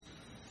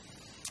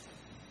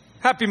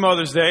Happy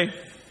Mother's Day.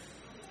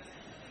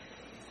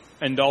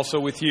 And also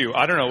with you.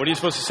 I don't know. What are you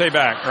supposed to say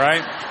back,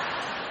 right?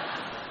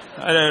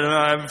 I don't know.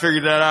 I haven't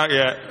figured that out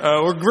yet.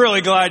 We're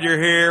really glad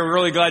you're here. We're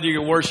really glad you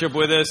can worship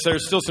with us.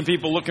 There's still some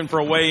people looking for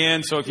a way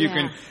in, so if you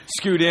can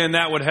scoot in,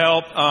 that would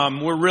help.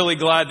 We're really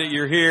glad that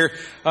you're here.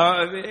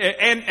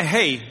 And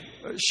hey,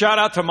 shout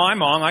out to my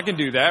mom. I can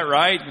do that,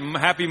 right?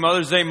 Happy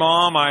Mother's Day,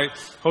 Mom. I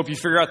hope you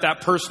figure out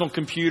that personal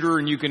computer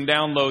and you can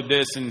download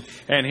this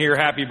and hear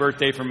happy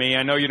birthday from me.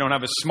 I know you don't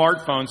have a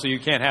smartphone, so you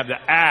can't have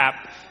the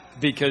app,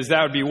 because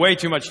that would be way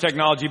too much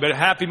technology. But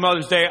happy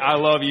Mother's Day. I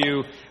love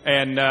you.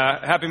 And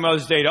happy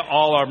Mother's Day to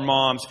all our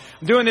moms.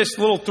 I'm doing this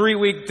little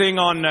 3-week thing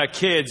on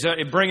kids.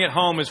 Bring It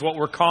Home is what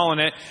we're calling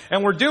it.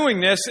 And we're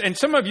doing this. And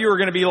some of you are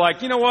going to be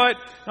like, you know what?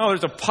 Oh,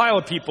 there's a pile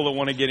of people that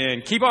want to get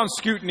in. Keep on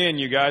scooting in,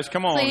 you guys.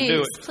 Come on,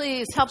 do it.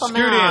 Please, help them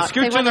Scoot out.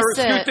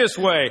 Scoot this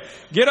way.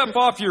 Get up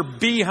off your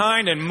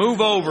behind and move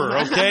over,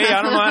 okay?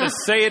 I don't know how to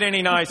say it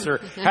any nicer.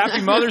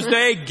 Happy Mother's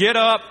Day. Get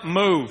up,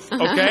 move,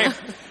 okay?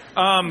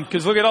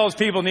 Because look at all those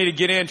people need to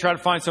get in, try to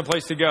find some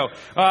place to go.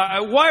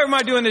 Why am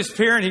I doing this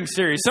parenting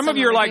series? Some of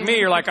you are like me.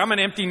 You're like, I'm an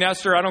empty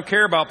nester. I don't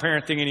care about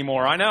parenting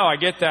anymore. I know. I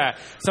get that.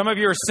 Some of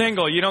you are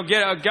single. You don't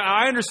get.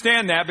 I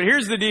understand that. But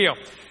here's the deal.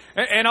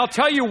 And I'll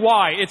tell you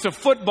why. It's a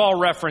football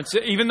reference.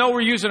 Even though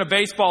we're using a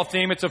baseball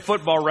theme, it's a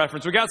football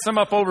reference. We got some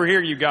up over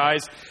here, you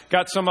guys.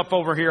 Got some up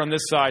over here on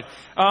this side.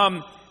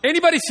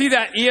 Anybody see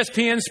that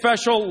ESPN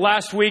special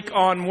last week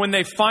on when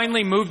they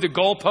finally moved the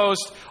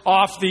goalpost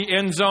off the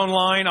end zone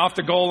line, off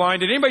the goal line?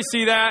 Did anybody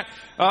see that?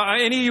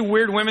 Any of you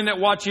weird women that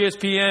watch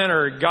ESPN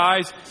or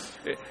guys?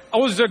 It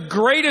was the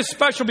greatest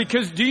special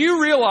because do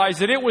you realize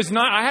that it was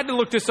not, I had to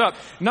look this up,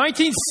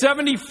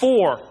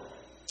 1974,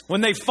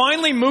 when they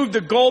finally moved the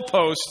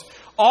goalpost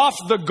off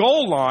the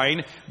goal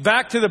line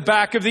back to the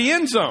back of the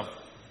end zone.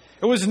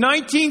 It was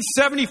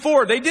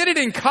 1974. They did it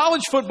in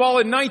college football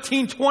in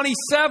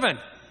 1927.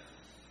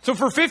 So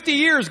for 50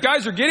 years,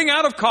 guys are getting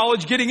out of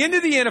college, getting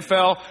into the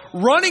NFL,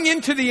 running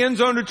into the end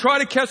zone to try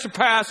to catch a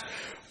pass.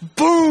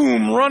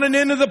 Boom! Running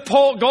into the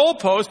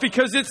goalpost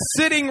because it's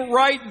sitting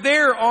right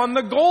there on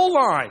the goal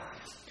line.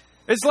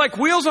 It's like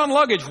wheels on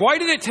luggage. Why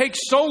did it take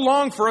so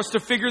long for us to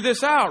figure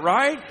this out,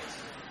 right?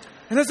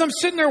 And as I'm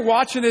sitting there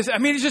watching this, I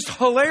mean, it's just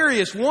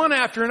hilarious. One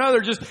after another,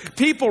 just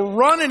people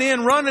running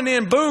in,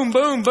 boom,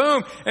 boom,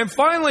 boom. And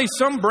finally,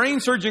 some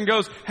brain surgeon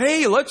goes,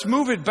 hey, let's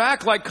move it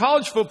back like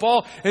college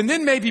football, and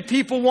then maybe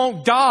people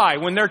won't die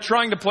when they're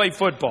trying to play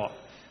football.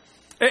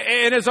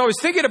 And as I was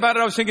thinking about it,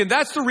 I was thinking,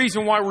 that's the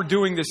reason why we're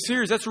doing this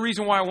series. That's the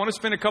reason why I want to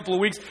spend a couple of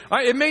weeks.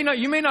 You may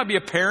not be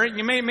a parent.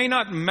 It may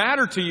not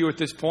matter to you at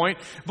this point.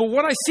 But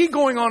what I see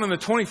going on in the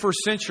 21st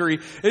century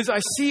is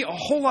I see a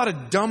whole lot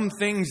of dumb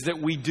things that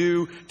we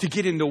do to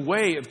get in the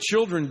way of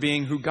children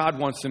being who God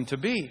wants them to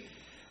be.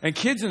 And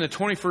kids in the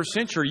 21st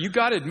century, you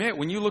got to admit,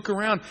 when you look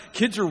around,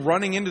 kids are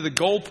running into the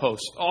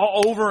goalposts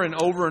all over and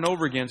over and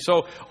over again.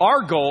 So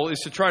our goal is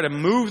to try to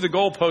move the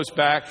goalpost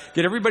back,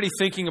 get everybody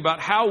thinking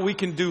about how we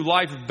can do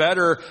life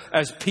better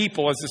as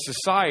people, as a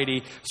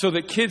society, so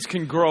that kids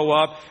can grow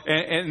up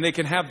and they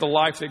can have the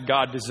life that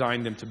God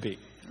designed them to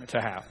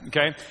have.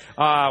 Okay?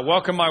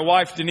 Welcome my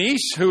wife,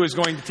 Denise, who is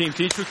going to team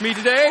teach with me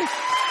today.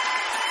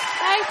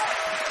 Hi.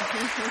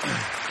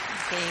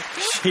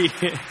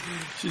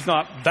 She's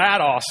not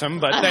that awesome,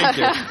 but thank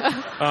you.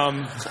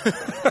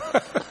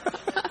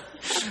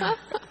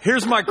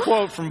 Here's my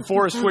quote from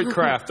Forrest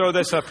Whitcraft. Throw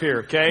this up here,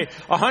 okay?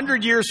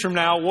 100 years from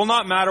now will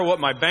not matter what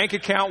my bank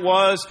account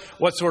was,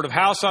 what sort of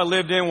house I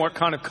lived in, what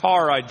kind of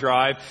car I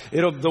drive.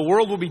 The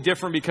world will be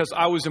different because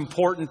I was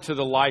important to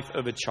the life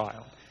of a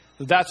child.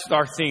 That's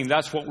our theme.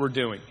 That's what we're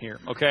doing here,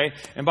 okay?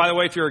 And by the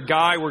way, if you're a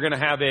guy, we're going to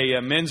have a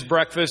men's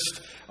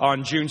breakfast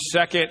on June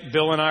 2nd.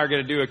 Bill and I are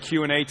going to do a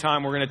Q&A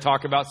time. We're going to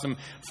talk about some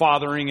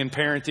fathering and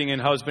parenting and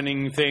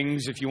husbanding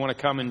things if you want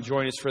to come and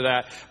join us for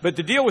that. But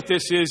the deal with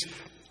this is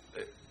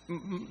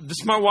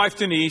my wife,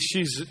 Denise.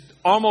 She's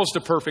almost a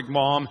perfect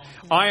mom.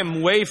 I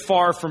am way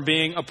far from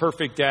being a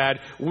perfect dad.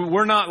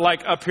 We're not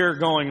like up here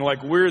going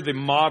like we're the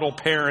model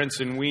parents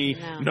and we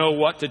know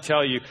what to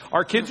tell you.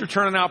 Our kids are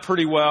turning out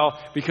pretty well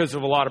because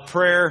of a lot of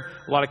prayer,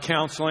 a lot of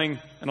counseling,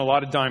 and a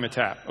lot of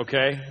Dimetap.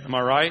 Okay? Am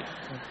I right?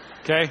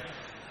 Okay?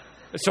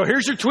 So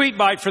here's your tweet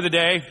bite for the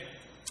day.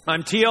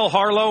 I'm TL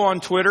Harlow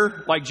on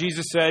Twitter. Like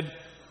Jesus said,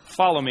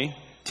 follow me.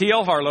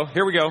 TL Harlow.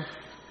 Here we go.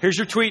 Here's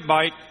your tweet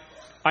bite.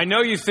 I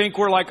know you think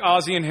we're like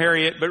Ozzie and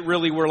Harriet, but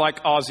really we're like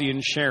Ozzie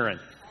and Sharon.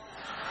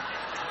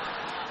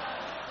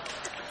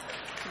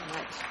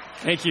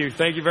 Thank you.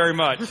 Thank you very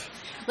much.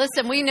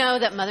 Listen, we know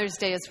that Mother's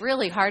Day is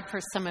really hard for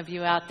some of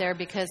you out there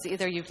because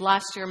either you've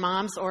lost your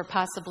moms or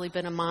possibly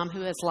been a mom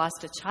who has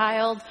lost a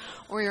child,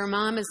 or your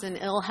mom is in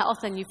ill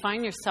health and you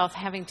find yourself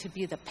having to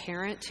be the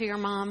parent to your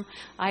mom.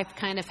 I've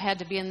kind of had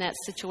to be in that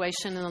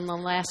situation in the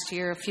last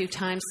year a few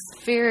times.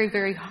 It's very,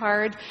 very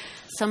hard.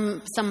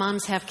 Some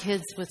moms have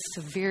kids with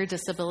severe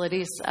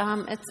disabilities.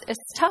 It's a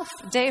tough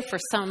day for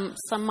some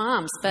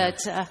moms.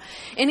 But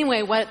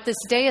anyway, what this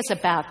day is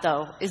about,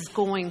 though, is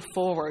going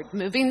forward,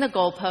 moving the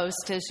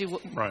goalpost, as you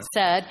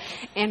said,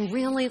 and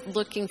really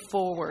looking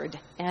forward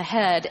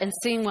ahead and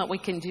seeing what we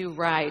can do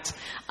right.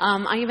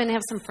 I even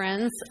have some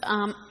friends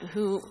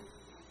who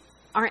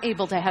aren't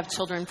able to have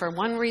children for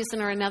one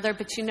reason or another,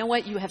 but you know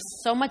what? You have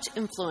so much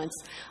influence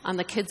on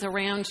the kids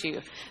around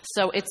you.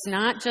 So it's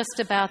not just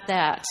about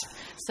that.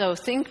 So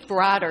think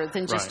broader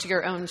than just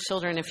your own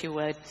children, if you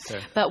would.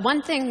 Okay. But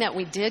one thing that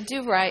we did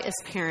do right as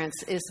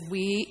parents is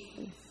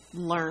we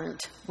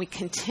learned. We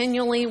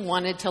continually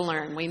wanted to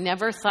learn. We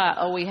never thought,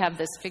 oh, we have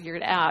this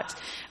figured out.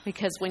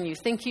 Because when you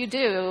think you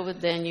do,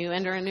 then you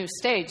enter a new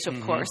stage,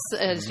 of course,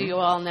 as you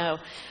all know.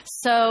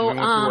 So, we went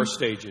through our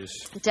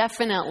stages.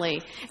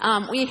 Definitely.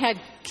 We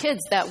had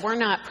kids that were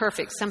not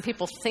perfect. Some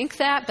people think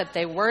that, but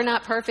they were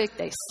not perfect.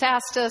 They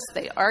sassed us.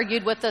 They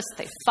argued with us.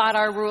 They fought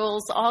our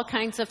rules, all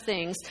kinds of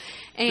things.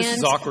 And this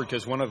is awkward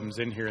because one of them's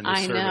in here in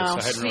this service.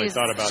 I hadn't really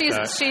thought about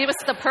that. She was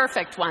the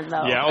perfect one,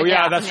 though. Yeah. Oh,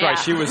 yeah, that's right.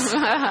 She was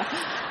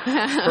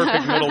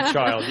perfect middle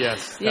child.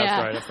 Yes, that's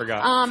right. I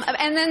forgot.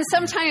 And then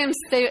sometimes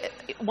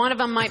one of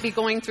them might be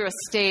going through a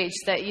stage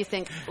that you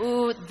think,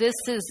 ooh, this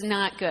is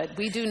not good.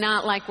 We do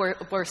not like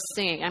what we're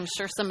seeing. I'm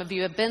sure some of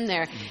you have been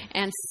there.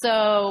 And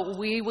so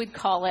we would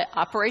call it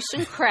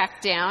Operation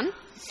Crackdown.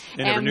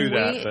 I never knew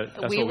that,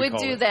 but that's we what we would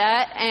call do it.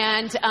 That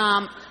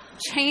and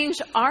change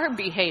our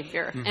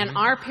behavior and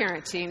our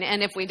parenting.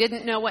 And if we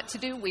didn't know what to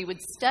do, we would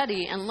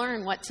study and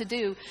learn what to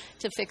do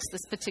to fix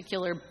this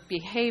particular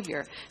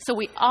behavior. So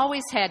we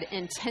always had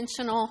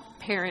intentional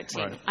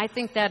parenting. Right. I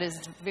think that is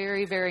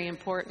very, very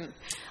important.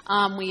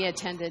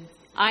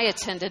 I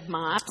attended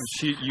MOPS,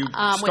 You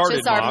which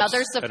is our MOPS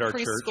Mothers of at our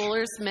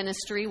Preschoolers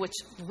ministry, which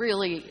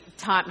really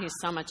taught me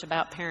so much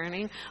about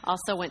parenting.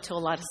 Also went to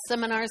a lot of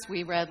seminars.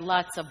 We read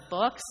lots of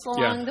books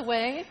along the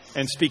way.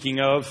 And speaking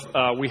of,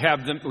 we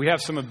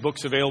have some of the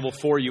books available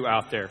for you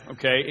out there,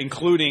 okay,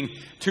 including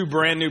 2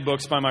 brand new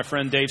books by my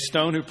friend Dave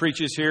Stone, who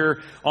preaches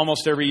here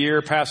almost every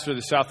year, pastor of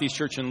the Southeast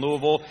Church in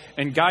Louisville.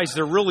 And guys,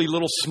 they're really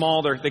little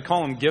small. They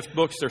call them gift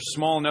books. They're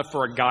small enough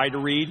for a guy to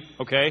read,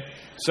 okay?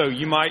 So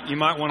you might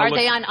want to look. Are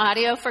they on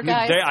audio for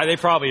guys? They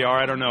probably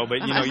are. I don't know.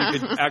 But, you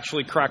could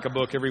actually crack a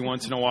book every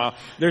once in a while.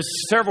 There's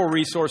several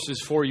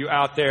resources for you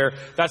out there.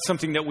 That's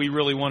something that we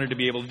really wanted to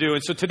be able to do.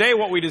 And so today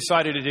what we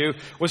decided to do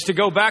was to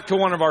go back to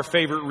one of our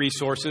favorite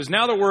resources.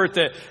 Now that we're at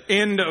the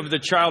end of the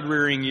child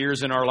rearing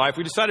years in our life,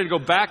 we decided to go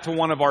back to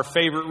one of our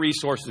favorite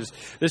resources.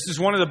 This is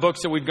one of the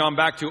books that we've gone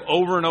back to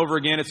over and over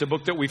again. It's a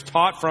book that we've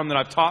taught from, that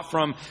I've taught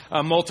from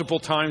multiple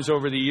times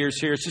over the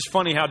years here. It's just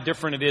funny how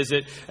different it is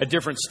at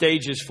different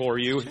stages for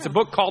you. It's a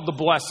book called The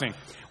Blessing.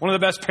 One of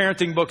the best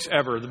parenting books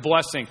ever, The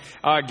Blessing.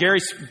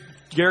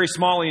 Gary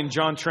Smalley and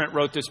John Trent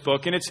wrote this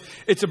book, and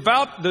it's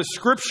about the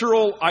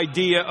scriptural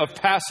idea of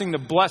passing the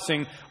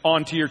blessing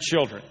on to your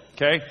children.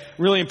 Okay?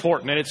 Really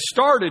important. And it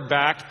started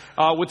back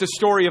with the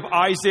story of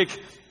Isaac,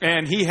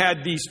 and he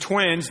had these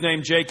twins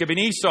named Jacob and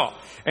Esau.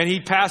 And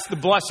he passed the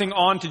blessing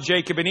on to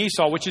Jacob and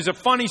Esau, which is a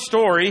funny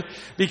story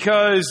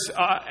because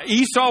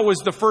Esau was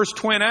the first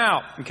twin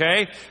out.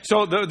 Okay?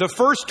 So the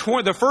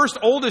first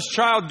oldest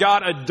child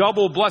got a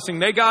double blessing.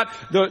 They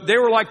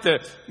were like the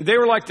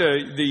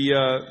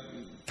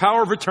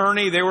power of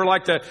attorney. They were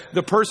like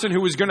the person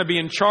who was going to be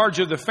in charge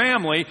of the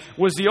family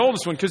was the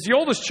oldest one, because the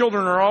oldest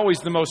children are always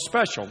the most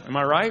special. Am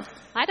I right?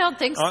 I don't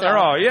think so.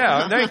 Oh,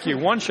 yeah. Thank you.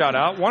 One shout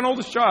out. One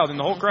oldest child in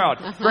the whole crowd.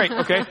 Great.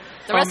 Okay.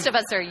 The rest of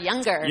us are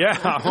younger.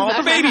 Yeah. Well,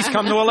 the babies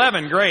come to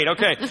 11. Great.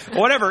 Okay.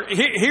 Whatever.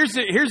 Here's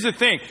the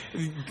thing.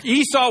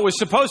 Esau was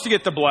supposed to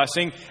get the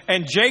blessing,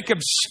 and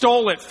Jacob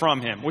stole it from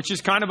him, which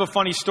is kind of a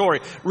funny story.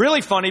 Really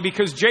funny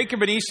because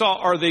Jacob and Esau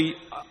are the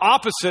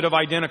opposite of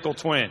identical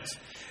twins.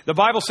 The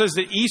Bible says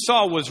that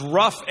Esau was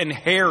rough and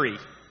hairy.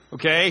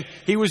 Okay.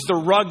 He was the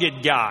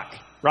rugged guy.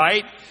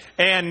 Right?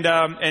 And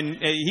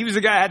he was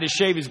the guy who had to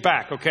shave his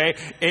back, okay?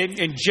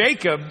 And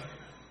Jacob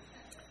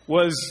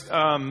was,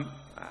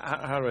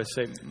 how do I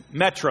say,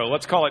 metro.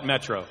 Let's call it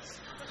metro.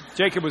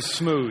 Jacob was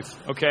smooth,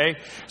 okay?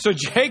 So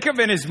Jacob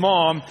and his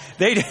mom,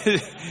 they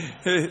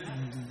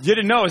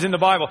didn't know it was in the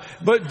Bible.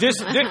 But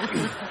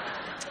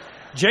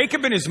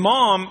Jacob and his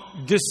mom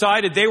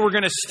decided they were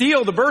going to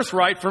steal the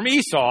birthright from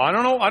Esau. I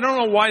don't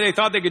know why they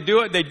thought they could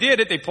do it. They did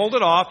it. They pulled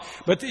it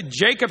off. But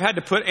Jacob had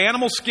to put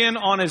animal skin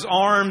on his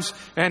arms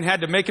and had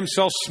to make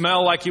himself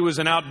smell like he was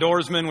an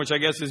outdoorsman, which I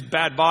guess is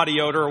bad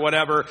body odor or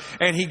whatever.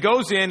 And he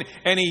goes in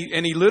and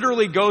he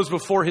literally goes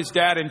before his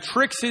dad and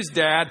tricks his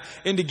dad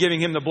into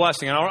giving him the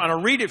blessing. And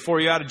I'll read it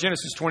for you out of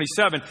Genesis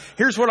 27.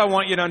 Here's what I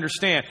want you to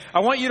understand. I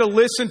want you to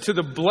listen to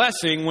the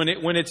blessing when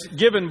it's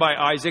given by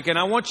Isaac, and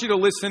I want you to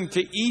listen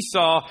to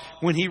Esau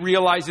when he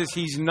realizes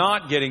he's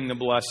not getting the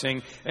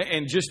blessing,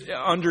 and just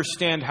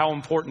understand how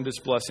important this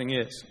blessing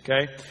is.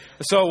 Okay?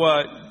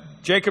 So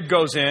Jacob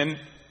goes in,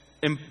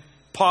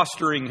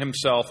 imposturing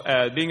himself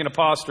as being an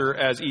imposter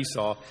as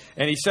Esau.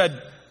 And he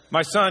said,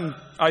 my son,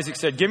 Isaac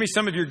said, give me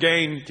some of your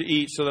gain to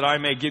eat so that I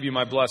may give you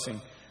my blessing.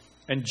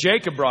 And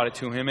Jacob brought it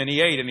to him, and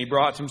he ate, and he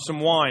brought him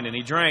some wine, and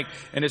he drank.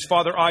 And his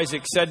father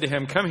Isaac said to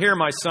him, come here,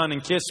 my son,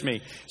 and kiss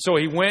me. So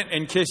he went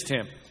and kissed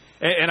him.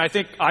 And I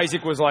think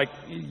Isaac was like,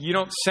 you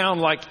don't sound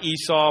like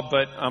Esau,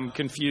 but I'm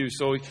confused.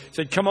 So he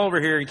said, come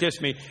over here and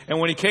kiss me. And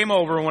when he came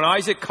over, when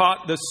Isaac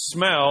caught the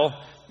smell,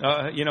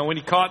 when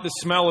he caught the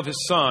smell of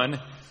his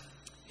son,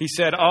 he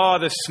said,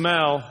 the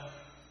smell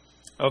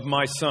of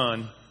my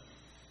son,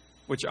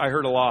 which I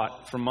heard a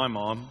lot from my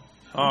mom.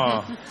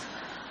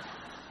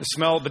 The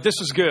smell, but this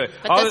was good.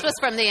 But this was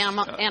from the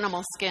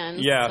animal skin.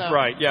 Yeah, so.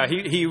 right. Yeah,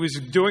 he was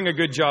doing a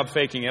good job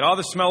faking it.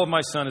 The smell of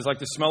my son is like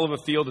the smell of a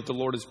field that the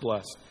Lord has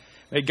blessed.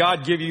 May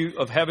God give you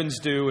of heaven's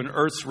dew and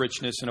earth's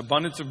richness, an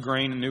abundance of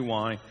grain and new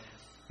wine.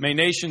 May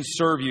nations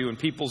serve you and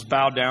peoples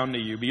bow down to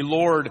you. Be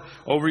Lord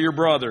over your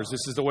brothers.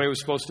 This is the way it was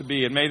supposed to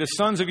be. And may the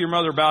sons of your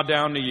mother bow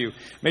down to you.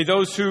 May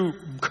those who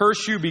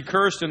curse you be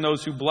cursed, and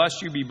those who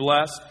bless you be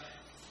blessed.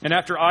 And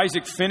after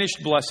Isaac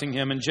finished blessing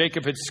him, and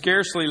Jacob had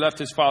scarcely left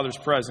his father's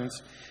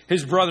presence,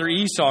 his brother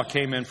Esau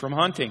came in from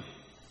hunting.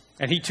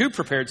 And he too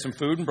prepared some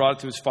food and brought it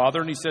to his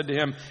father. And he said to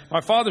him,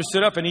 my father,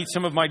 sit up and eat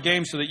some of my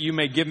game so that you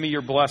may give me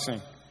your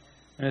blessing.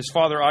 And his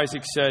father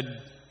Isaac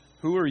said,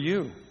 who are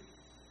you?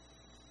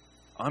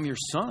 I'm your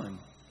son,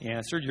 he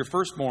answered, your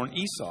firstborn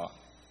Esau.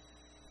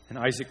 And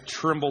Isaac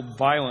trembled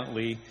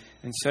violently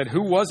and said,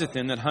 who was it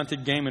then that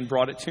hunted game and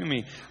brought it to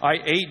me? I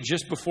ate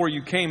just before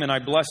you came, and I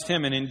blessed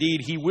him, and indeed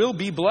he will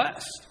be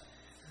blessed.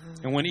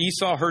 And when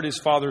Esau heard his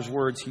father's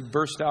words, he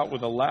burst out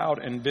with a loud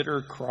and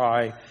bitter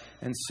cry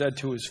and said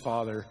to his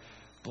father,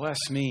 bless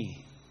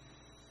me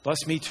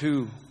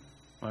too,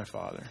 my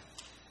father.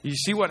 You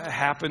see what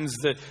happens?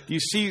 You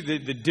see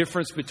the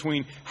difference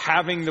between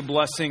having the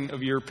blessing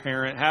of your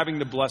parent, having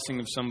the blessing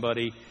of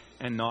somebody,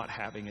 and not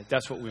having it.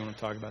 That's what we want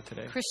to talk about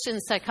today. Christian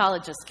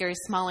psychologists Gary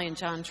Smalley and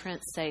John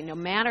Trent say, no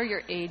matter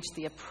your age,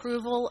 the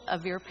approval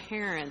of your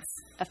parents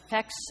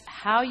affects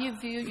how you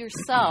view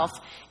yourself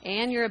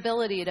and your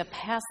ability to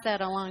pass that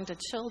along to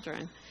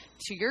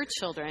your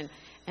children.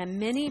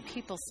 And many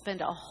people spend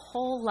a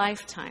whole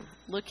lifetime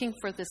looking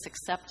for this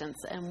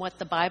acceptance and what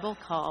the Bible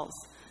calls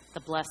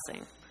the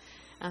blessing.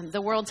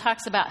 The world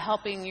talks about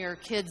helping your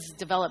kids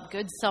develop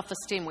good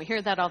self-esteem. We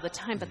hear that all the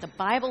time, but the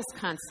Bible's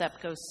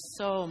concept goes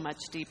so much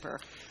deeper.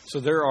 So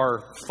there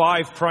are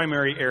 5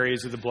 primary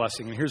areas of the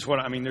blessing. And here's what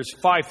I mean. There's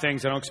 5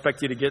 things. I don't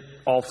expect you to get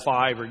all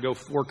 5 or go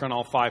work on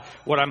all 5.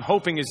 What I'm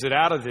hoping is that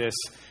out of this,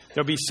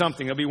 there'll be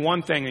something. There'll be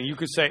one thing that you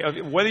could say,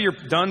 whether you're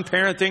done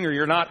parenting or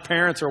you're not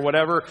parents or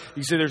whatever,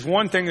 you say there's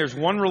one thing, there's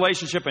one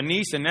relationship, a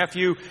niece, a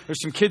nephew,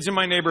 there's some kids in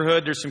my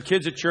neighborhood, there's some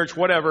kids at church,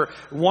 whatever.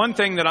 One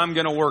thing that I'm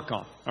going to work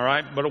on, all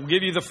right? But I'll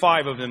give you the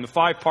 5 of them, the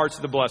 5 parts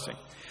of the blessing.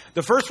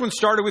 The first one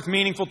started with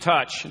meaningful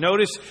touch.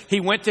 Notice he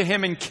went to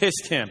him and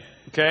kissed him.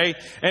 Okay?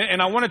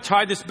 And I want to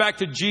tie this back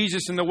to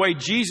Jesus and the way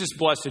Jesus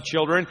blessed the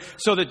children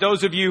so that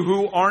those of you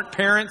who aren't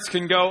parents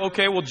can go,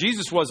 okay, well,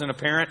 Jesus wasn't a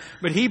parent,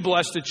 but he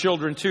blessed the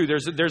children too.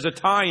 There's a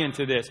tie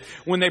into this.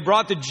 When they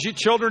brought the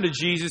children to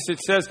Jesus, it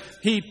says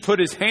he put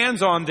his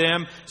hands on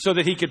them so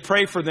that he could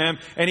pray for them,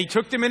 and he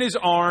took them in his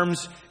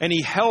arms and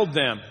he held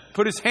them,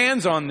 put his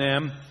hands on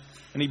them,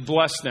 and he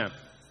blessed them.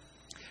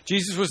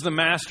 Jesus was the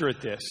master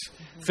at this.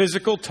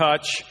 Physical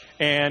touch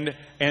and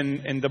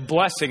the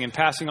blessing and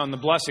passing on the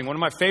blessing. One of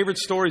my favorite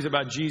stories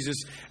about Jesus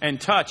and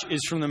touch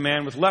is from the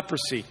man with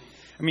leprosy.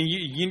 I mean,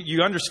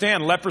 you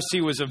understand leprosy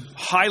was a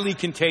highly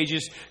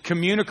contagious,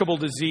 communicable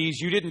disease.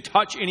 You didn't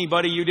touch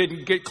anybody. You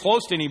didn't get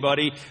close to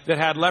anybody that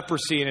had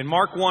leprosy. And in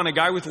Mark 1, a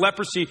guy with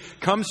leprosy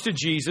comes to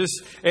Jesus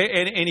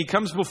and he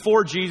comes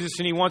before Jesus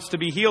and he wants to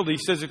be healed. He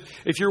says,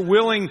 if you're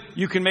willing,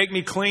 you can make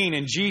me clean.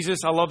 And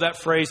Jesus, I love that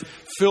phrase,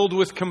 filled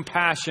with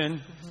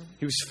compassion.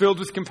 He was filled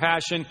with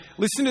compassion.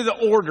 Listen to the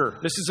order.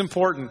 This is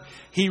important.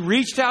 He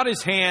reached out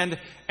his hand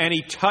and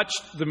he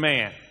touched the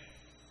man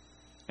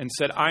and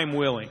said, I'm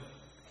willing.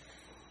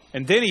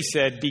 And then he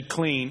said, be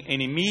clean.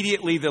 And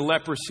immediately the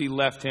leprosy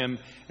left him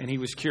and he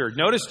was cured.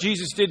 Notice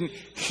Jesus didn't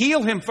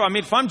heal him.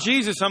 If I'm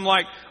Jesus, I'm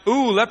like,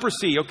 ooh,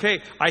 leprosy.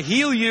 Okay, I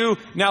heal you.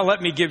 Now let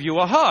me give you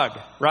a hug,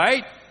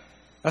 right?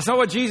 That's not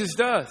what Jesus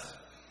does.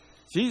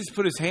 Jesus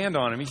put his hand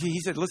on him. He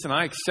said, listen,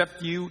 I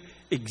accept you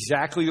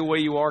exactly the way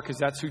you are because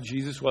that's who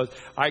Jesus was.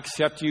 I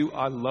accept you.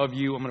 I love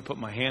you. I'm going to put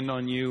my hand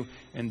on you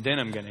and then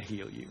I'm going to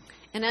heal you.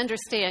 And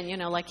understand,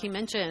 like he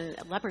mentioned,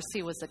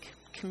 leprosy was a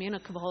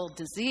communicable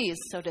disease.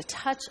 So to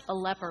touch a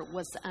leper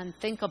was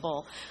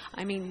unthinkable.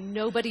 I mean,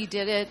 nobody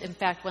did it. In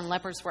fact, when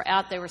lepers were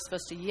out, they were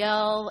supposed to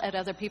yell at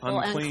other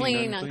people,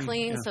 unclean.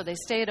 Yeah. So they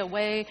stayed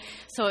away.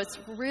 So it's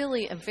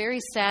really a very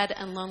sad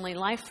and lonely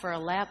life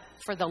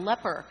for the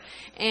leper.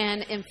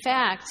 And in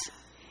fact,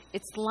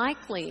 it's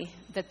likely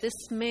that this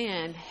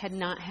man had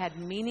not had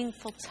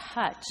meaningful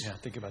touch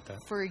think about that.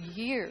 For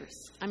years.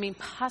 I mean,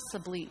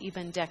 possibly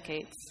even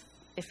decades,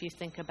 if you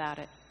think about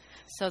it.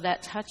 So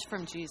that touch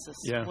from Jesus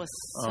was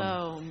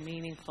so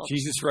meaningful.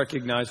 Jesus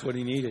recognized what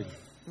he needed.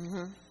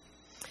 Mm-hmm.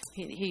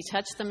 He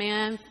touched the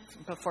man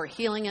before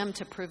healing him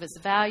to prove his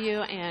value,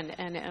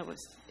 and it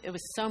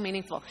was so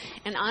meaningful.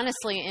 And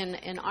honestly,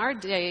 in our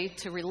day,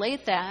 to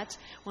relate that,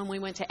 when we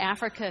went to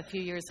Africa a few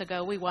years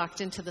ago, we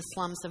walked into the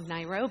slums of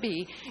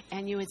Nairobi,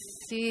 and you would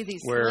see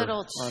these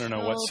little children. I don't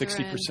know, what,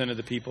 60% of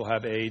the people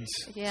have AIDS?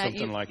 Yeah,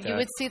 something like that. You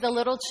would see the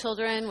little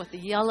children with the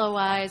yellow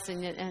eyes,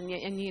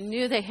 and you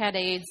knew they had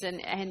AIDS,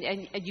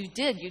 and you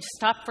did. You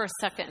stopped for a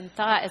second and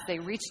thought as they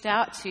reached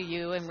out to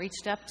you and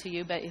reached up to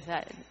you, but you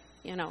thought,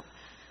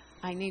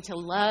 I need to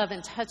love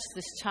and touch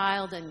this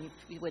child, and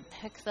you would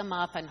pick them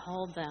up and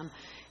hold them.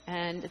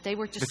 And they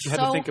were just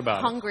so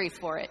hungry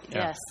for it.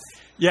 Yeah. Yes.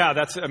 Yeah,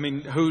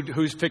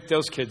 who's picked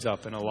those kids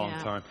up in a long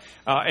time?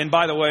 And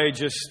by the way,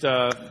 just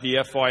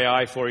the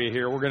FYI for you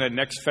here, we're going to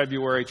next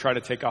February try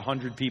to take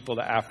 100 people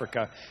to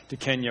Africa, to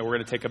Kenya. We're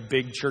going to take a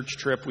big church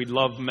trip. We'd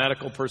love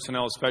medical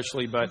personnel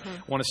especially, but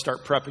want to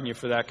start prepping you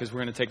for that because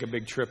we're going to take a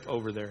big trip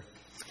over there.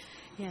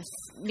 Yes,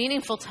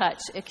 meaningful touch.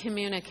 It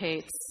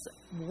communicates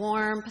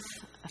warmth,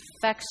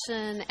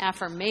 affection,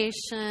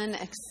 affirmation,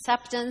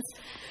 acceptance.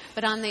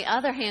 But on the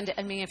other hand,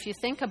 if you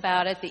think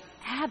about it, the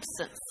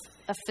absence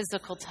of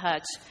physical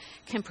touch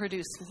can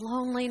produce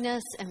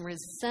loneliness and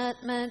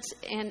resentment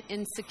and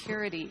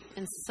insecurity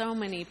in so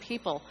many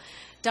people.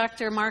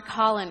 Dr. Mark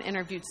Holland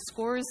interviewed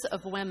scores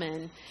of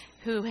women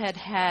who had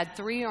had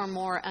 3 or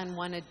more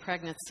unwanted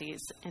pregnancies.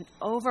 And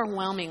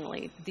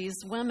overwhelmingly, these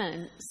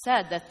women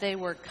said that they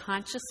were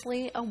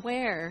consciously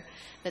aware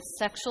that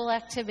sexual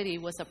activity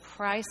was a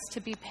price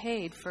to be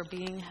paid for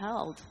being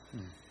held.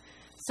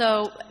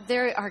 So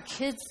our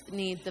kids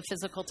need the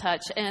physical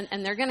touch,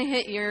 and they're going to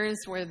hit years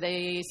where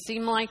they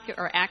seem like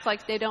or act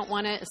like they don't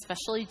want it,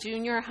 especially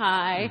junior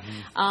high.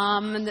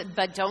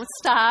 But don't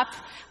stop.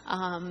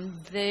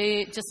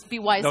 They just be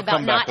wise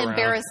about not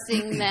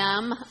embarrassing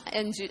them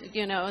and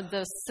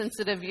those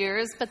sensitive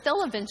years. But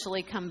they'll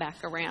eventually come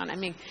back around.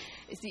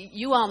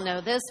 You all know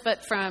this,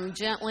 but from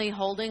gently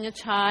holding a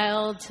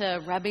child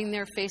to rubbing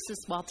their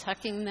faces while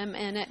tucking them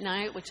in at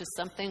night, which is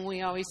something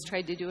we always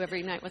try to do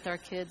every night with our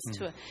kids,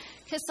 to a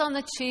kiss on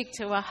the cheek,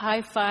 to a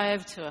high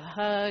five, to a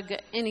hug,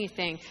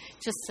 anything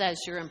just says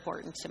you're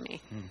important to me.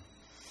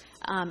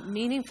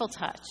 Meaningful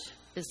touch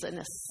is an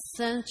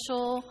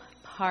essential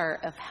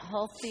part of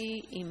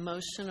healthy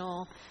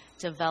emotional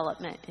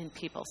development in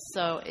people.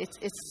 So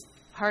it's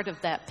part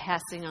of that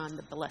passing on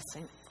the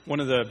blessing.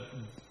 One of the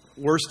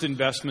worst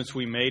investments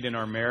we made in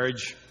our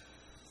marriage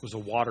was a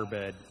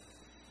waterbed.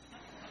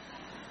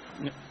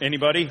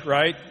 Anybody,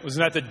 right?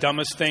 Wasn't that the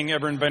dumbest thing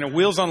ever invented?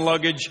 Wheels on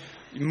luggage,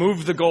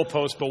 move the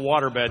goalpost, but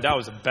waterbed, that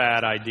was a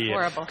bad idea.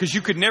 Horrible. Because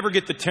you could never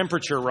get the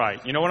temperature right.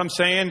 You know what I'm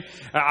saying?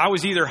 I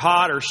was either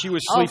hot or she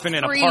was sleeping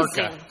in a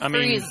parka.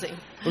 Freezing.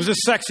 It was a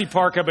sexy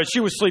parka, but she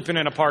was sleeping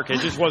in a parka. It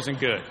just wasn't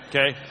good,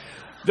 okay?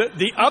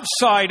 The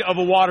upside of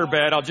a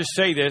waterbed, I'll just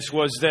say this,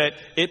 was that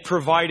it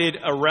provided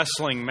a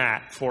wrestling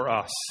mat for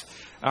us.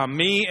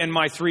 Me and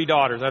my 3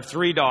 daughters. I have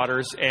 3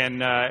 daughters,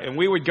 and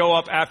we would go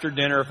up after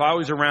dinner. If I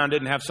was around,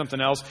 didn't have something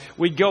else,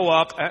 we'd go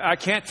up. I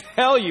can't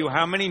tell you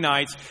how many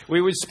nights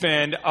we would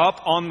spend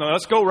up on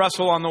let's go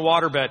wrestle on the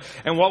waterbed.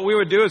 And what we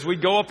would do is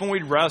we'd go up and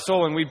we'd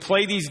wrestle, and we'd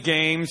play these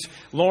games.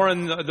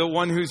 Lauren, the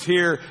one who's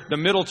here, the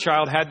middle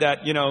child, had that,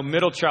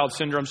 middle child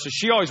syndrome, so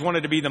she always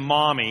wanted to be the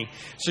mommy.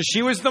 So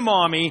she was the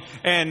mommy,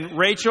 and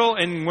Rachel,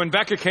 and when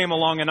Becca came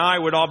along, and I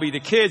would all be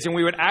the kids, and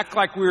we would act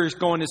like we were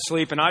going to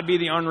sleep, and I'd be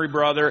the ornery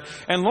brother.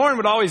 And Lauren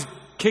would always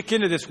kick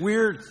into this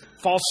weird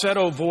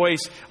falsetto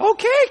voice.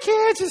 Okay,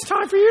 kids, it's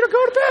time for you to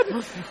go to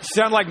bed. She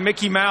sounded like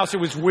Mickey Mouse. It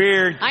was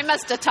weird. I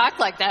must have talked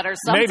like that or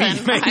something.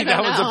 Maybe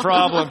that was a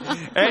problem.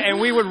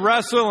 And we would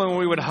wrestle and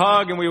we would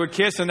hug and we would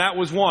kiss, and that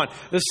was one.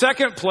 The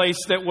second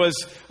place that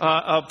was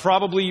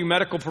probably you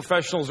medical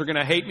professionals are going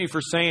to hate me for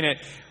saying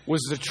it,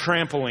 was the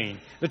trampoline.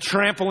 The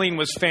trampoline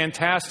was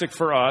fantastic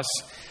for us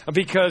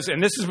because,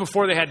 and this is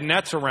before they had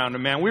nets around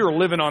them, man. We were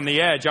living on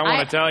the edge, I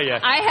want to tell you.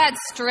 I had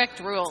strict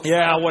rules.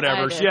 Yeah,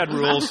 whatever. She had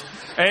rules.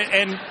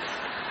 And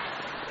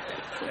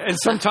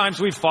sometimes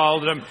we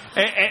followed them.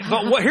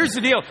 But here's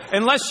the deal.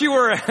 Unless you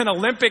were an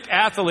Olympic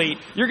athlete,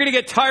 you're going to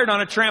get tired on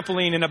a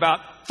trampoline in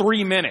about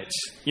 3 minutes.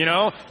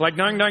 Like,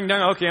 dung, dung,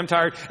 dung, okay, I'm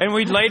tired. And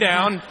we'd lay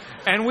down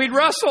and we'd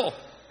wrestle.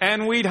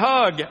 And we'd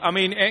hug. And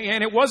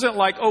it wasn't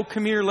like, oh,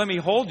 come here, let me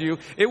hold you.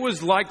 It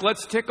was like,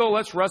 let's tickle,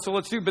 let's wrestle,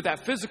 let's do. But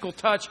that physical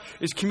touch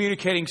is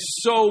communicating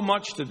so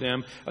much to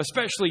them,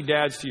 especially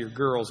dads to your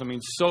girls.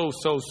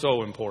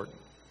 So important.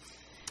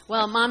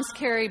 Well, moms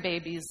carry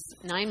babies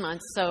 9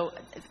 months, so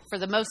for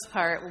the most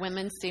part,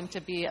 women seem to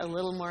be a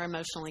little more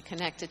emotionally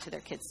connected to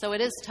their kids. So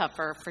it is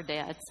tougher for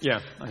dads.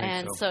 Yeah,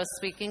 I think so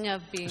speaking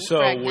of being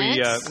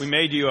pregnant. So we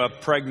made you a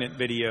pregnant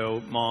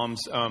video,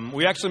 moms.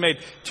 We actually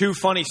made 2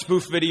 funny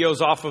spoof videos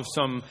off of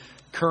some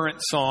current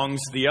songs.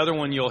 The other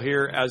one you'll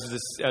hear as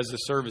the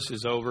service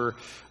is over.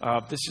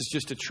 This is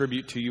just a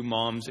tribute to you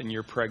moms and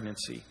your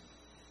pregnancy.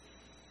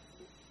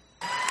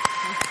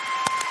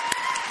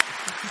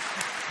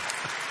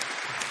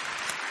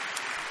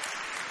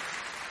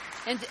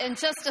 And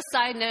just a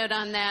side note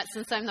on that,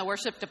 since I'm the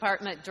worship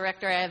department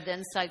director, I have the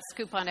inside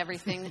scoop on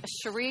everything.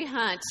 Cherie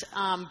Hunt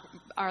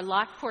our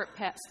Lockport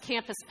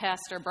campus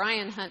pastor,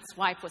 Brian Hunt's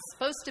wife, was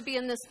supposed to be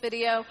in this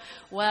video.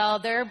 Well,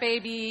 their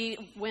baby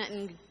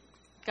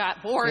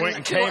got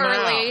born too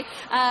early.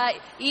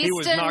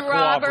 Easton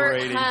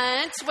Robert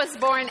Hunt was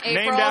born April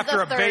Named after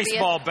the 30th. A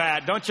baseball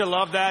bat. Don't you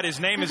love that? His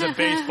name is a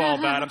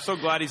baseball bat. I'm so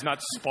glad he's not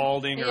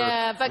Spalding or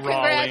but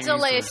Rawlings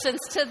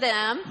congratulations to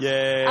them.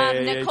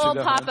 Yay. Nicole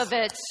to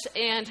Popovich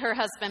and her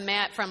husband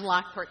Matt from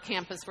Lockport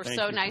campus were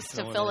so nice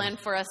to fill in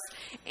for us.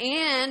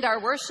 And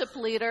our worship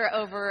leader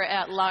over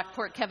at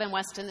Lockport, Kevin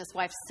West, and his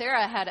wife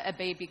Sarah had a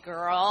baby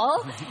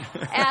girl.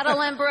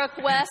 Adeline Brooke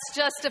West,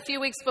 just a few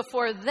weeks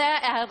before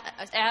that,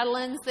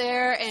 Adeline's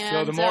there. And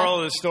so the moral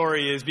of the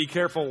story is be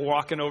careful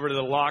walking over to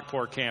the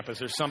Lockport campus.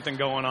 There's something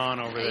going on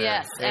over there.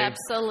 Yes,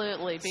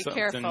 absolutely. Be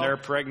careful. They're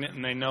pregnant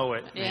and they know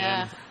it.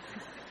 Yeah. Man.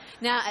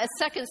 Now, a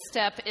second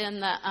step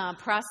in the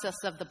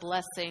process of the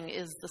blessing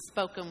is the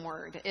spoken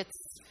word.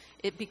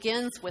 It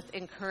begins with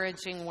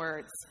encouraging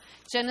words.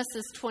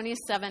 Genesis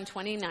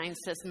 27:29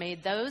 says, "May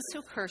those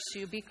who curse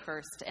you be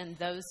cursed, and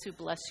those who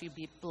bless you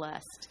be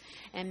blessed."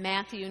 And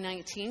Matthew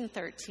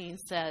 19:13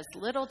 says,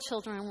 "Little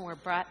children were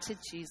brought to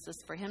Jesus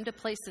for him to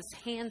place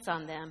his hands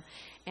on them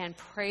and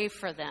pray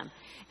for them."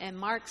 And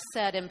Mark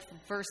said in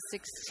verse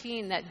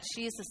 16 that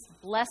Jesus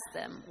blessed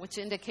them, which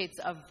indicates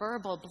a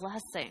verbal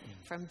blessing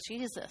from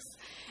Jesus.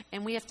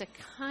 And we have to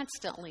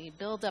constantly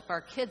build up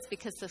our kids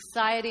because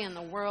society and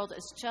the world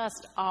is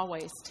just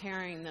always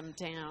tearing them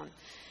down.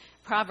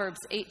 Proverbs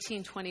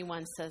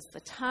 18:21 says, "The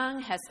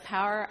tongue has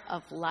power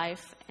of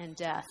life and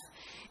death."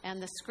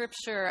 And the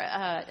scripture,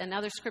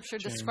 another scripture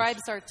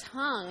describes our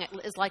tongue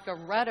as like a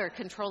rudder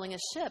controlling a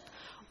ship.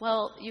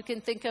 Well, you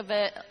can think of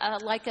it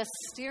like us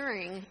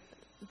steering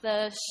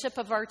the ship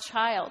of our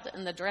child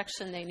in the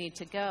direction they need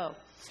to go.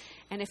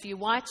 And if you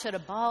watch at a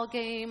ball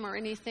game or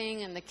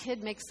anything and the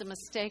kid makes a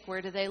mistake,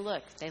 where do they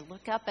look? They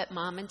look up at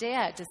mom and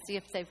dad to see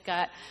if they've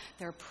got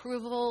their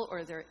approval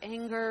or their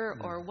anger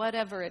or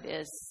whatever it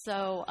is.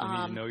 So they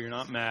need to know you're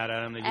not mad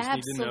at them. They just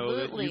need to know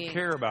that you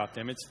care about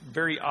them. It's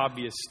very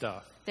obvious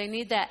stuff. They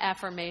need that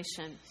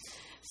affirmation.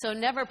 So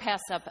never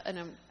pass up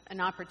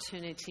an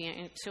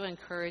opportunity to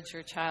encourage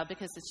your child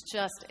because it's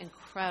just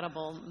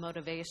incredible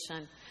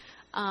motivation.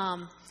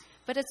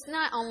 But it's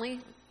not only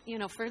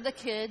for the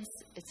kids,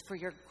 it's for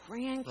your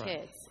grandkids.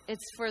 Right.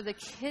 It's for the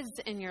kids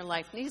in your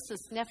life,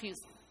 nieces, nephews,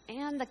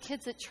 and the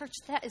kids at church.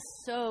 That is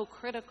so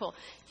critical.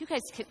 You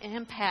guys can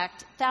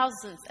impact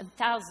thousands and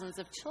thousands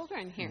of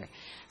children here.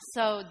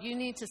 So you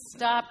need to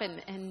stop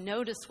and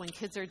notice when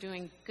kids are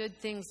doing good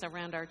things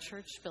around our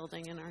church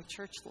building and our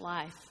church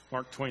life.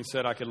 Mark Twain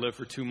said, "I could live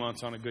for 2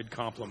 months on a good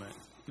compliment."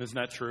 Isn't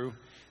that true?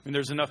 I mean,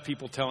 there's enough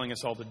people telling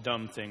us all the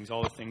dumb things,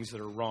 all the things that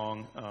are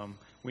wrong.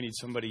 We need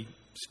somebody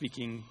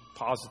speaking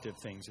positive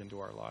things into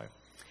our life.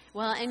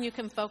 Well, and you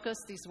can focus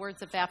these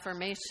words of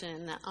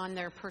affirmation on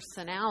their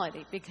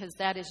personality because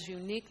that is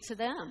unique to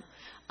them.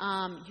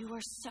 You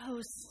are so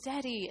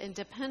steady and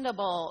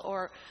dependable,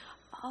 or,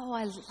 "Oh,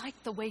 I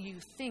like the way you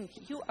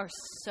think. You are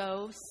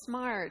so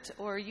smart,"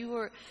 or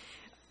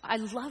 "I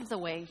love the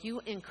way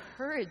you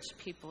encourage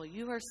people.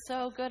 You are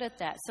so good at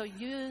that." So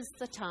use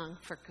the tongue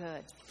for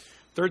good.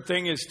 Third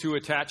thing is to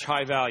attach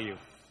high value.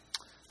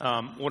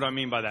 What do I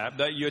mean by that?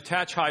 That you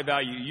attach high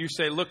value. You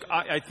say, "Look,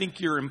 I think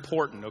you're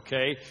important,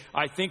 okay?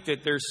 I think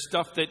that there's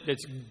stuff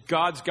that's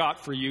God's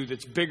got for you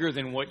that's bigger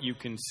than what you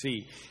can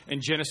see." In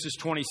Genesis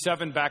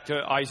 27, back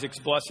to Isaac's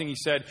blessing, he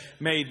said,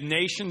 "May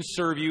nations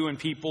serve you and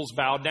peoples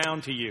bow down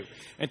to you."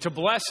 And to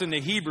bless in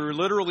the Hebrew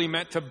literally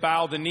meant to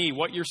bow the knee.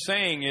 What you're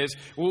saying is,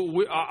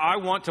 I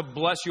want to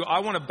bless you.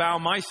 I want to bow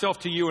myself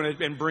to you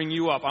and bring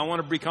you up. I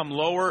want to become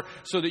lower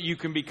so that you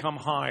can become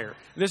higher.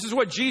 This is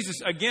what Jesus,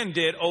 again,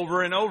 did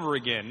over and over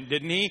again.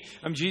 Didn't he?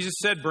 Jesus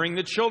said, "Bring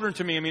the children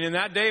to me." I mean, in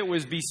that day it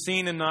was be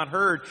seen and not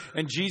heard.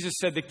 And Jesus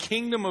said, "The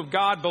kingdom of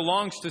God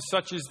belongs to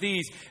such as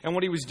these." And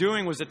what he was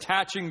doing was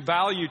attaching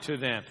value to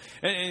them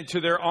and to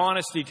their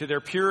honesty, to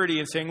their purity,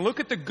 and saying, "Look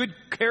at the good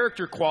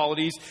character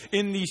qualities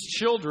in these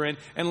children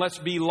and let's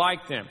be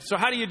like them." So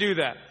how do you do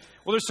that?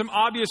 Well, there's some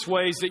obvious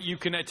ways that you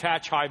can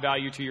attach high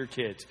value to your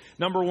kids.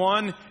 Number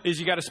one is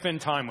you got to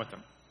spend time with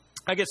them.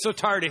 I get so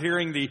tired of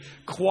hearing the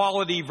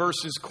quality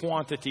versus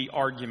quantity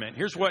argument.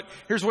 Here's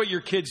what your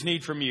kids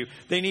need from you.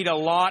 They need a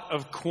lot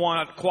of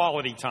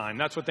quality time.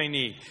 That's what they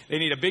need. They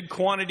need a big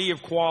quantity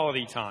of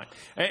quality time.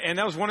 And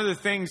that was one of the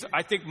things,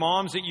 I think,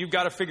 moms, that you've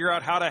got to figure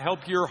out how to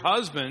help your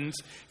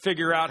husbands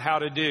figure out how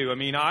to do. I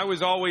mean, I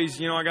was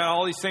always, I got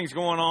all these things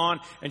going on,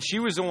 and she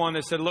was the one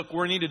that said, "Look,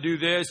 we need to do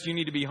this. You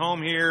need to be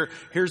home here.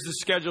 Here's the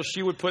schedule."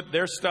 She would put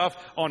their stuff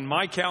on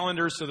my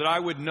calendar so that I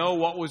would know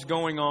what was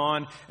going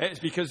on. It's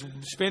because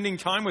spending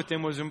time with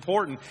them was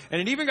important.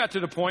 And it even got to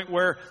the point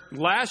where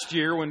last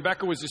year, when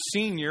Becca was a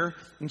senior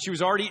and she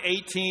was already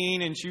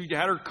 18 and she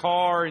had her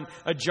car and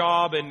a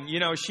job and,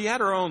 she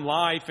had her own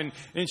life and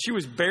she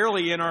was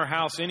barely in our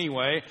house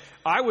anyway,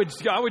 I would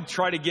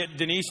try to get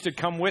Denise to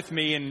come with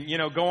me and,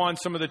 go on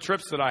some of the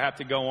trips that I have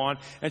to go on.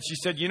 And she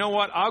said, "You know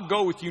what? I'll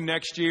go with you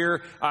next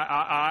year.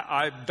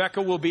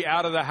 Becca will be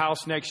out of the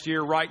house next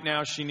year. Right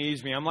now she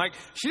needs me." I'm like,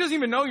 "She doesn't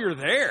even know you're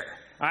there."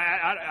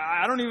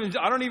 I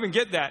don't even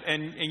get that.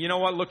 And you know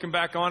what? Looking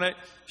back on it,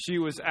 she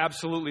was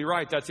absolutely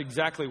right. That's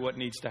exactly what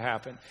needs to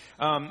happen.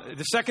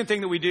 The second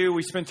thing that we do,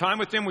 we spend time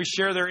with them. We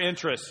share their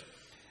interests.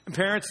 And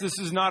parents, this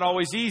is not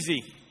always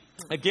easy.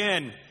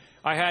 Again,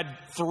 I had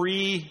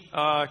 3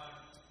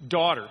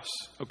 daughters,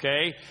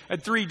 okay? I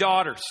had 3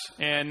 daughters,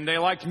 and they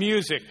liked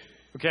music,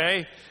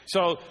 okay?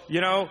 So,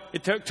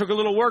 it took a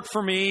little work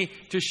for me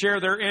to share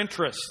their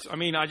interests. I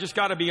mean, I just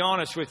got to be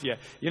honest with you.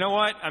 You know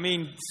what? I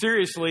mean,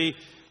 seriously,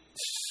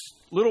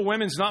 Little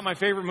Women's not my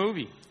favorite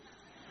movie.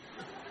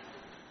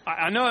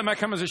 I know that might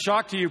come as a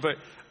shock to you, but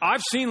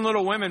I've seen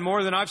Little Women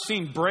more than I've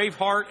seen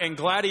Braveheart and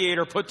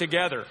Gladiator put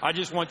together. I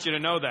just want you to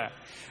know that.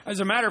 As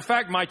a matter of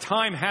fact, my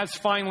time has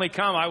finally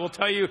come. I will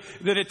tell you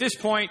that at this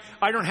point,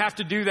 I don't have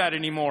to do that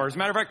anymore. As a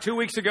matter of fact, 2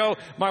 weeks ago,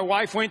 my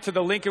wife went to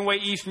the Lincoln Way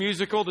East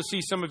musical to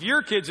see some of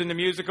your kids in the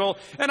musical,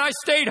 and I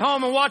stayed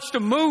home and watched a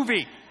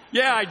movie.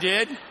 Yeah, I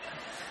did.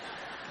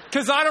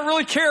 Because I don't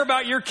really care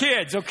about your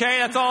kids, okay?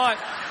 That's all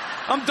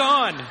I'm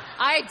done.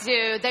 I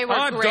do. They were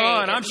great.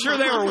 I'm done. I'm sure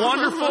they were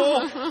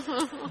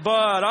wonderful,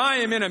 but I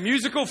am in a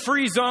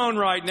musical-free zone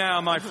right now,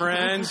 my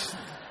friends.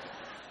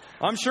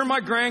 I'm sure my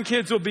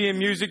grandkids will be in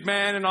Music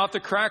Man and I'll have to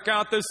crack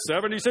out the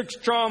 76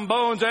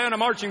 trombones and a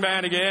marching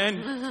band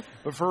again.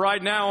 But for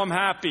right now, I'm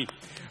happy.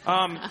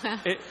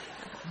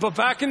 But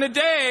back in the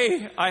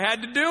day, I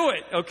had to do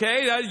it,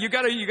 okay? You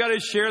gotta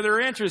share their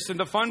interests. And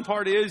the fun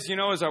part is,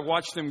 as I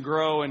watch them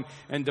grow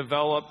and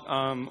develop,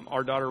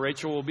 our daughter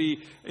Rachel will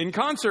be in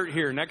concert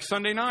here next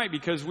Sunday night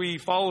because we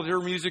followed her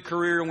music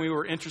career and we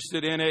were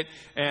interested in it.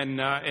 And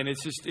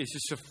it's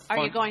just a fun...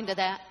 Are you going to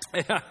that?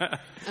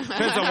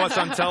 Depends on what's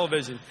on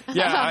television.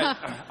 Yeah,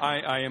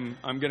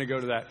 I'm going to go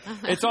to that.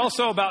 It's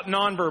also about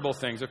nonverbal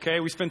things,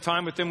 okay? We spend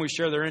time with them. We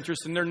share their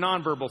interests in their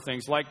nonverbal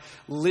things, like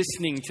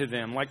listening to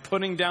them, like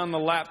putting down the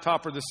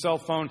laptop or the cell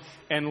phone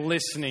and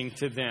listening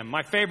to them.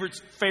 My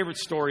favorite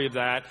story of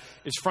that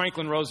is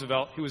Franklin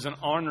Roosevelt. He was an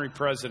honorary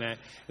president.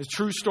 It's a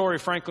true story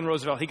of Franklin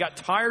Roosevelt. He got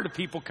tired of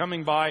people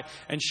coming by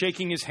and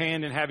shaking his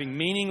hand and having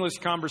meaningless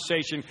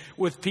conversation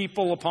with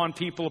people upon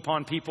people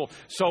upon people.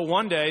 So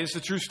one day, this is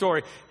a true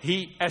story,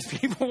 as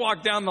people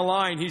walked down the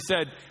line, he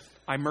said,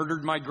 "I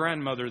murdered my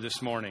grandmother this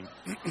morning."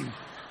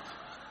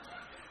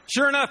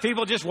 Sure enough,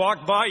 people just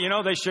walked by,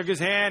 they shook his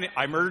hand.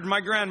 "I murdered my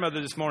grandmother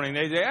this morning."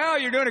 They say, "Oh,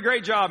 you're doing a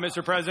great job,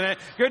 Mr. President.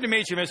 Good to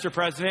meet you, Mr.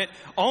 President."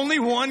 Only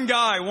one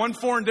guy, one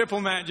foreign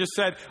diplomat just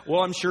said,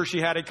 "Well, I'm sure she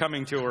had it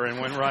coming to her,"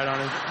 and went right on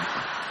his...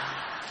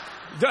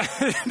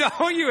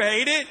 Don't you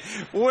hate it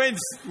when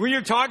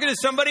you're talking to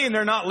somebody and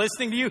they're not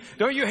listening to you?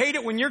 Don't you hate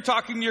it when you're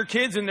talking to your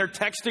kids and they're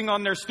texting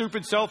on their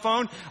stupid cell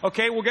phone?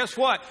 Okay, well, guess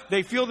what?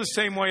 They feel the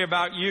same way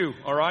about you,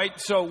 all right?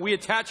 So we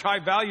attach high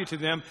value to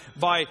them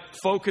by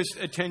focused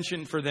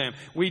attention for them.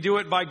 We do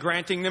it by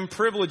granting them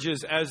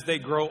privileges as they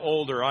grow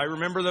older. I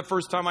remember the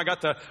first time I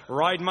got to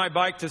ride my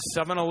bike to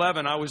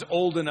 7-Eleven. I was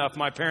old enough.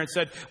 My parents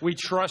said, "We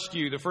trust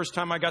you." The first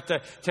time I got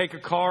to take a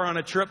car on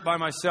a trip by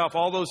myself,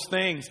 all those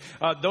things.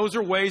 Those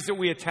are ways that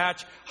we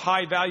attach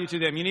high value to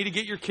them. You need to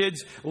get your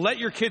kids, let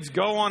your kids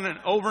go on an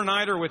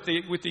overnighter with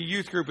the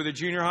youth group, with the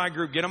junior high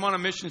group. Get them on a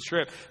missions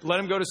trip. Let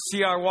them go to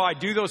CIY.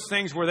 Do those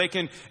things where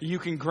you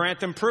can grant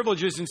them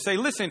privileges and say,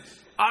 "Listen,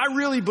 I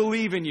really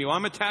believe in you.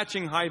 I'm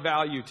attaching high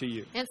value to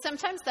you." And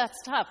sometimes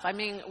that's tough. I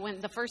mean, when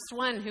the first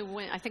one who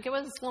went, I think it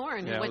was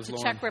Lauren, who went to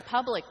Czech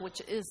Republic,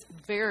 which is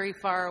very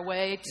far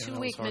away,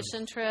 2-week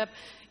mission trip.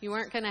 You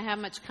weren't going to have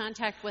much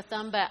contact with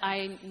them, but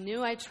I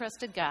knew I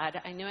trusted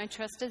God. I knew I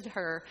trusted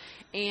her,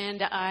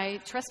 and I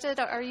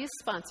trusted our youth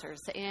sponsors.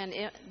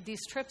 And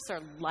these trips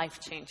are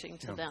life-changing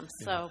to them.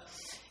 So,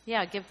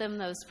 give them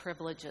those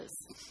privileges.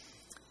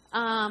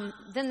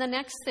 Then the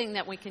next thing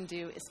that we can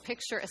do is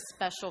picture a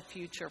special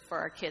future for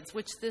our kids,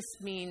 which this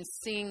means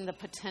seeing the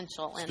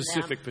potential in them.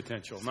 Specific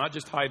potential, not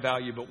just high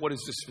value, but what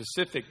is the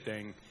specific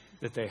thing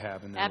that they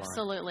have in their life?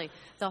 Absolutely.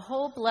 The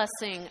whole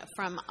blessing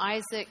from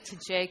Isaac to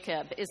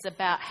Jacob is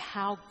about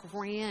how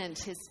grand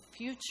his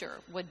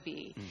future would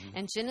be. Mm-hmm.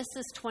 And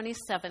Genesis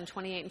 27,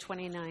 28, and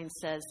 29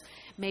 says,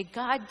 "May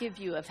God give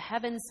you of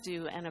heaven's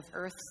dew and of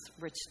earth's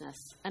richness,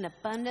 an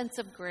abundance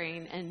of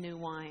grain and new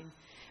wine.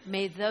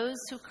 May those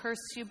who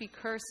curse you be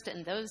cursed,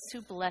 and those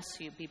who bless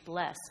you be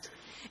blessed."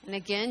 And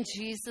again,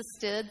 Jesus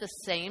did the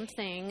same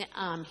thing.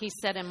 He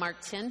said in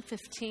Mark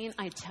 10:15,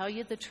 "I tell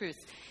you the truth.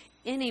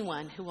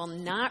 Anyone who will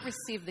not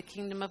receive the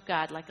kingdom of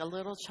God like a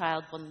little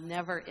child will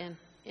never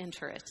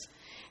enter it."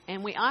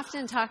 And we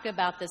often talk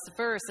about this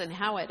verse and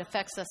how it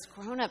affects us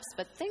grown-ups,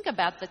 but think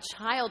about the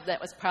child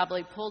that was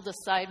probably pulled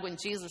aside when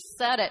Jesus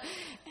said it,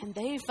 and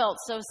they felt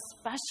so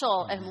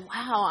special, and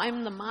wow,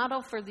 I'm the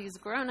model for these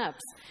grown-ups.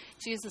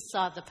 Jesus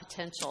saw the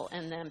potential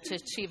in them to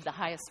achieve the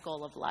highest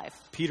goal of life.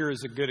 Peter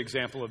is a good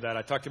example of that.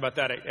 I talked about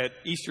that at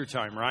Easter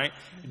time, right?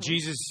 Mm-hmm.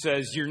 Jesus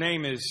says, your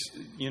name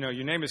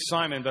is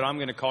Simon, but I'm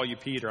going to call you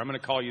Peter. I'm going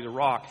to call you the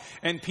rock.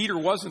 And Peter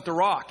wasn't the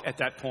rock at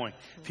that point.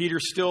 Mm-hmm. Peter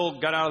still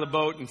got out of the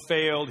boat and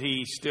failed.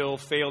 He still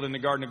failed in the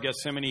Garden of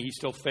Gethsemane. He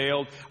still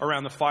failed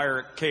around the fire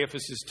at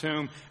Caiaphas'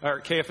 tomb,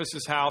 or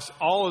Caiaphas' house.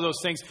 All of those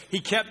things. He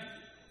kept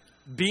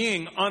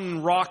being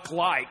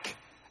unrock-like.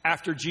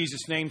 after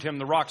Jesus named him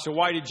the rock. So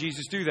why did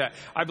Jesus do that?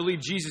 I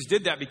believe Jesus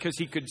did that because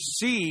he could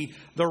see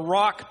the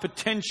rock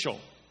potential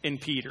in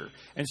Peter.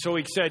 And so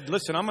he said,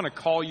 listen, I'm going to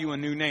call you a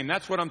new name.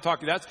 That's what I'm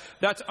talking.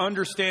 That's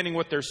understanding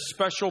what their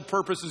special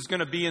purpose is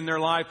going to be in their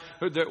life,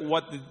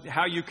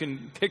 how you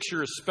can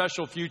picture a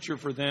special future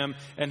for them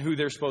and who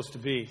they're supposed to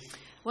be.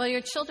 Well,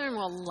 your children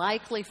will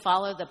likely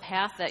follow the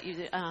path that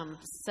you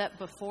set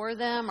before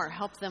them or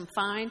help them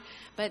find,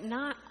 but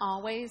not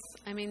always.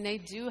 I mean, they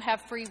do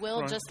have free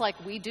will, just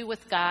like we do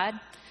with God.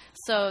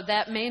 So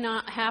that may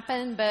not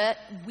happen, but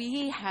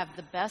we have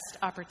the best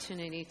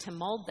opportunity to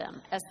mold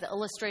them, as the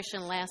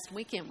illustration last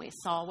weekend we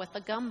saw with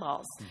the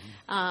gumballs.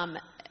 Mm-hmm.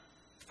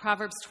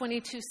 Proverbs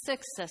 22:6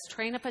 says,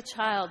 train up a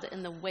child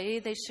in the way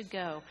they should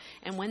go,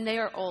 and when they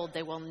are old,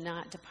 they will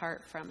not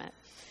depart from it.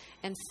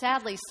 And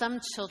sadly, some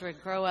children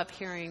grow up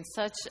hearing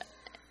such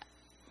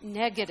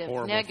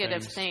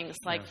negative things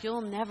like,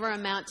 you'll never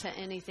amount to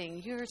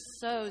anything, you're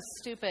so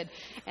stupid,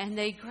 and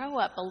they grow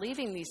up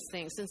believing these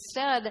things.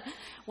 Instead,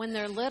 when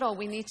they're little,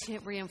 we need to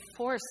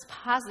reinforce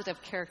positive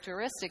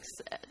characteristics.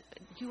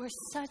 You are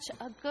such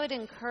a good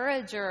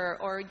encourager,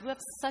 or you have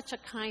such a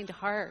kind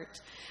heart.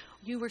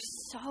 You were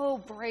so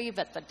brave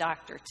at the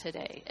doctor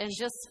today, and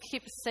just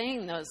keep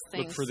saying those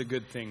things. Look for the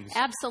good things.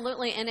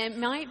 Absolutely, and it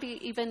might be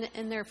even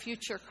in their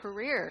future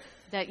career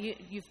that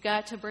you've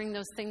got to bring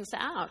those things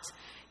out.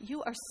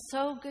 You are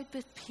so good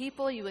with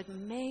people. You would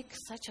make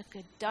such a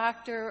good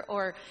doctor,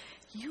 or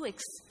you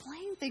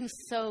explain things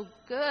so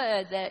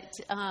good that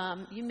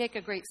you make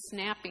a great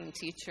snapping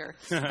teacher.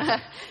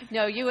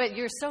 No,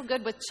 you're so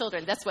good with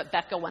children. That's what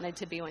Becca wanted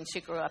to be when she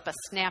grew up, a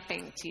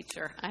snapping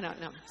teacher. I don't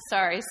know.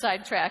 Sorry,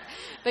 sidetrack.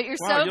 But you're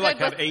so good like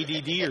with... have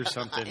ADD or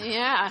something.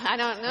 Yeah, I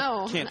don't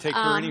know. Can't take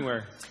her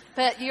anywhere.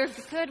 But you're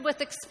good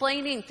with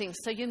explaining things,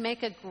 so you'd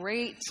make a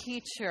great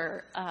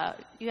teacher.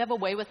 You have a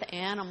way with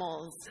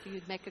animals.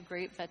 You'd make a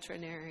great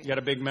veterinarian. You got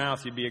a big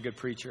mouth, you'd be a good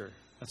preacher.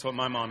 That's what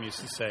my mom used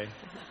to say.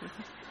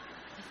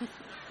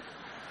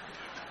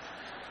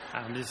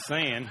 I'm just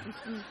saying.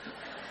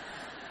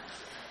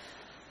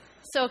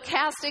 So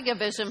casting a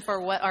vision for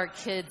what our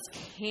kids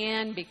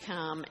can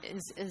become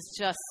is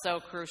just so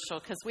crucial,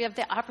 because we have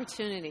the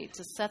opportunity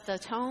to set the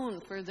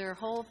tone for their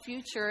whole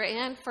future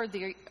and for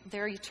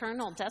their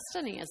eternal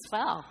destiny as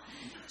well.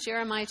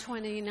 Jeremiah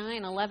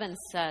 29:11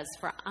 says,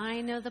 "For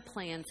I know the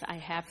plans I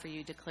have for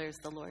you, declares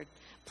the Lord,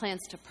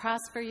 plans to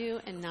prosper you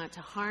and not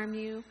to harm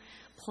you,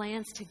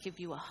 plans to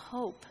give you a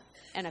hope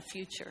and a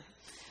future."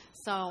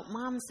 So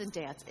moms and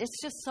dads,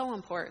 it's just so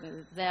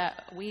important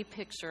that we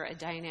picture a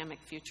dynamic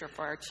future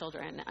for our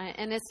children.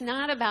 And it's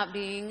not about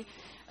being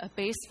a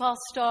baseball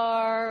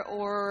star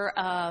or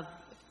a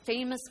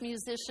famous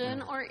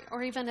musician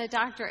or even a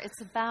doctor.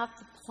 It's about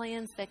the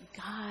plans that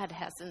God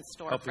has in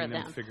store for them.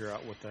 Helping them figure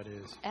out what that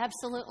is.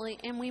 Absolutely.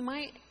 And we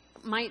might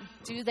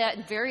do that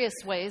in various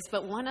ways,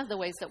 but one of the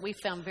ways that we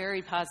found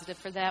very positive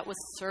for that was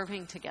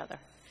serving together.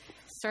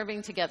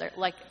 Serving together,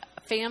 like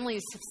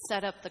families have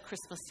set up the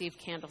Christmas Eve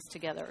candles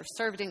together or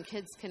served in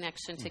Kids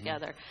Connection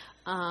together.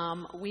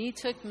 We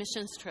took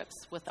missions trips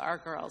with our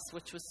girls,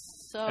 which was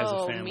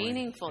so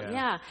meaningful.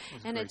 Yeah.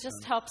 And it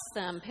just helps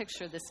them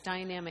picture this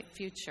dynamic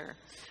future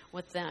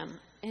with them.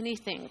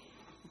 Anything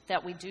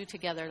that we do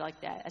together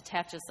like that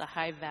attaches a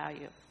high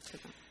value to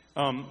them.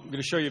 I'm going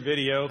to show you a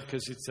video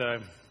because it's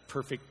a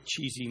perfect,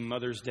 cheesy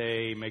Mother's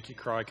Day, make you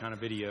cry kind of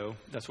video.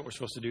 That's what we're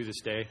supposed to do this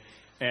day.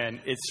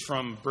 And it's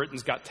from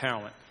Britain's Got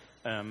Talent.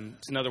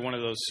 It's another one of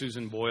those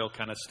Susan Boyle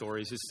kind of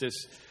stories. It's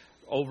this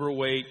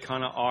overweight,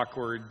 kind of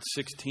awkward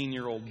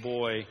 16-year-old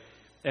boy.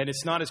 And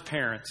it's not his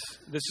parents.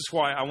 This is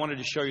why I wanted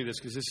to show you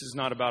this, because this is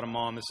not about a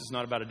mom. This is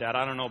not about a dad.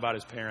 I don't know about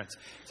his parents.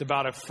 It's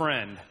about a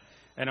friend.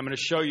 And I'm going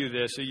to show you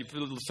this.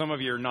 Some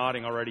of you are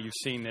nodding already. You've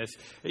seen this.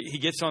 He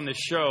gets on this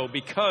show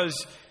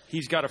because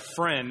he's got a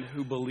friend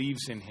who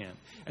believes in him.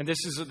 And this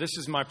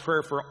is my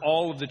prayer for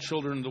all of the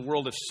children in the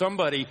world. If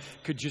somebody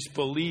could just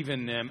believe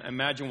in them,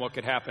 imagine what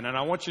could happen. And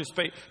I want you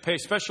to pay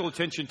special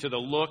attention to the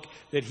look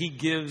that he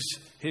gives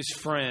his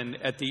friend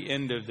at the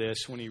end of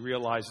this when he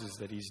realizes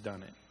that he's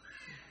done it.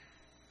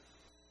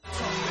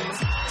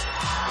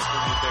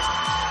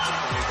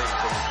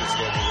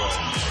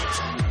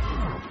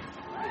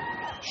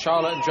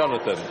 Charlotte and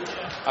Jonathan.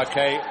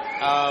 Okay,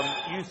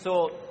 you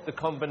thought the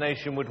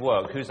combination would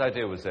work. Whose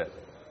idea was it?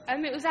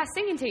 It was our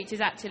singing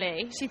teacher's,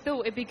 actually. She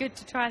thought it'd be good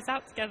to try us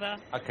out together.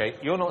 Okay,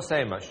 you're not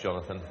saying much,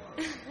 Jonathan.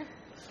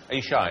 Are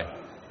you shy?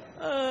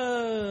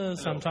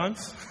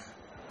 Sometimes.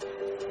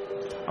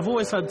 I've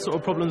always had sort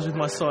of problems with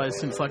my size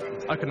since I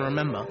can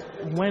remember.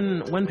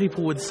 When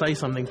people would say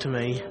something to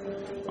me,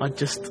 it'd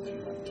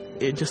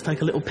just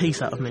take a little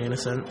piece out of me, in a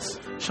sense.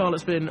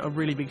 Charlotte's been a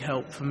really big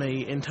help for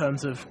me in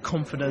terms of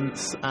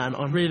confidence, and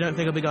I really don't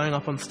think I'd be going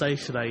up on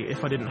stage today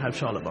if I didn't have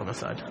Charlotte by my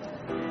side.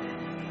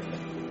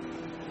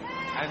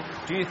 And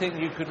do you think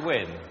you could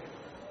win?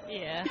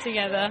 Yeah,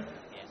 together.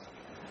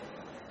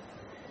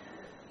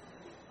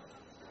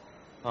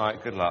 All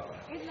right, good luck.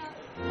 Good luck.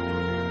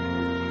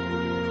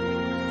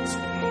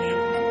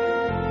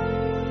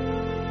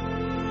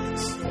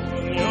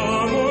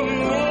 Sogniamo un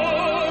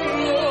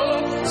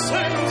mondo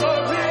senza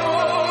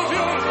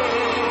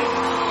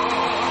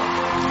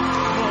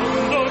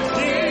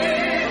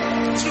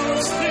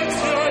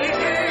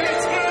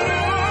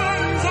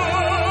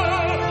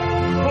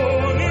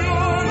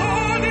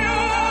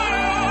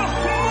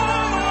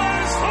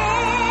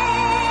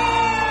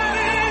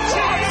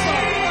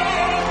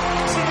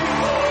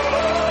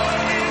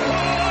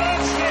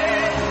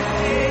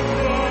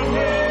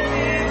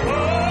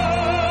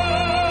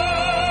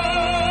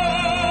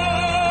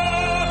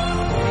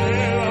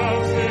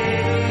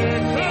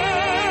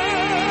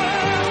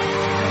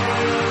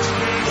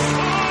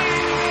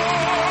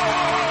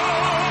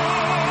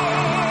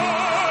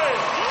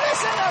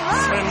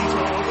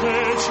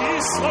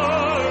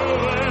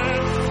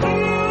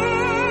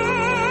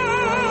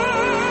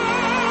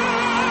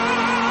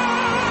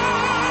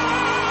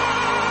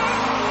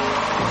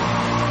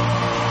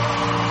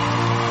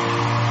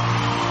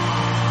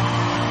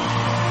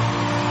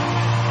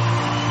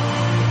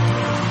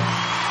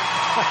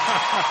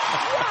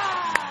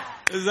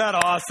Is that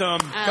awesome?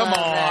 Come on.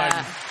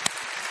 That.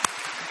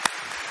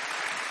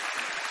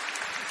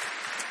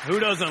 Who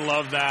doesn't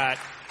love that?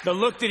 The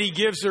look that he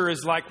gives her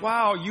is like,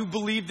 wow, you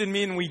believed in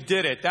me and we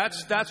did it.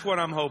 That's what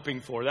I'm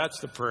hoping for.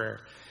 That's the prayer.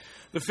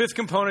 The fifth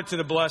component to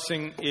the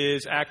blessing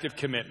is active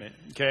commitment,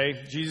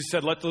 okay? Jesus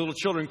said, let the little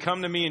children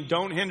come to me and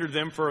don't hinder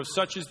them, for of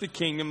such is the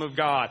kingdom of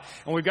God.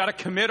 And we've got to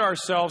commit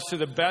ourselves to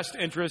the best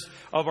interest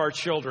of our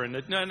children.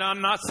 And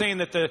I'm not saying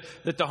that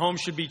the home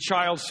should be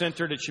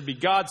child-centered. It should be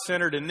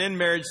God-centered and then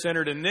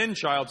marriage-centered and then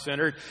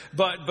child-centered.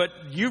 But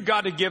you've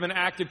got to give an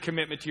active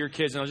commitment to your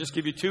kids. And I'll just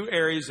give you two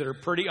areas that are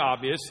pretty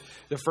obvious.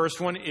 The first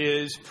one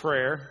is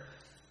prayer.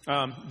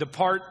 The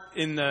part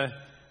in the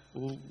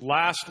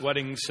last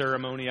wedding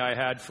ceremony I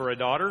had for a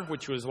daughter,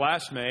 which was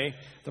last May,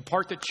 the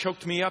part that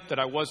choked me up that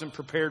I wasn't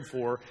prepared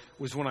for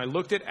was when I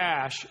looked at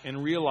Ash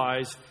and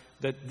realized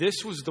that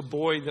this was the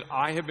boy that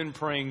I have been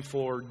praying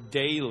for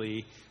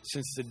daily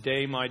since the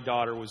day my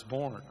daughter was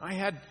born. I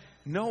had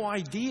no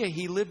idea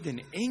he lived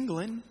in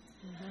England.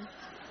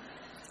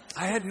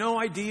 I had no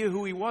idea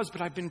who he was,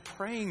 but I've been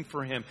praying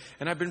for him.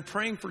 And I've been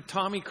praying for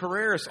Tommy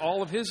Carreras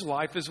all of his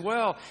life as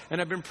well. And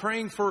I've been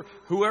praying for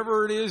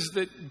whoever it is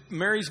that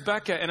marries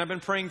Becca. And I've been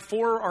praying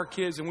for our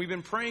kids. And we've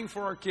been praying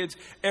for our kids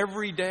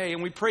every day.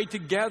 And we pray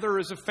together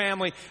as a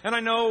family. And I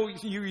know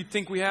you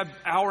think we have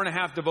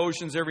hour-and-a-half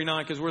devotions every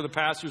night because we're the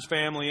pastor's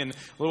family. And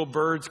little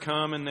birds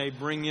come and they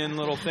bring in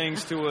little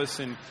things to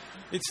us. And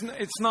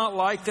it's not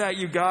like that,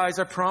 you guys.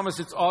 I promise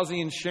it's Ozzie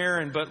and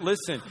Sharon. But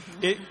listen,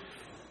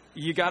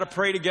 you got to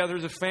pray together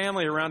as a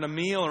family around a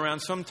meal, around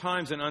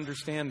sometimes, and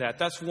understand that.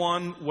 That's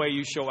one way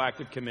you show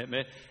active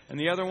commitment. And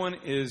the other one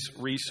is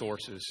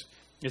resources.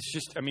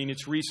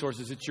 It's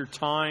resources. It's your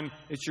time.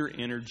 It's your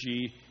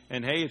energy.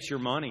 And hey, it's your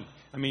money.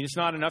 It's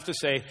not enough to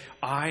say,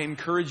 I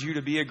encourage you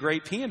to be a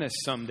great pianist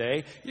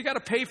someday. You got to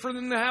pay for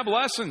them to have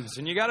lessons,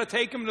 and you got to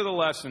take them to the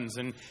lessons,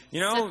 and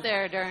sit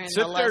there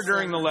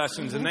during the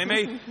lessons, and they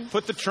may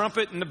put the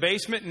trumpet in the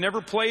basement and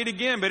never play it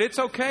again. But it's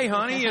okay,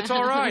 honey. It's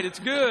all right. It's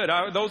good.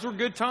 Those were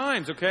good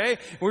times. Okay,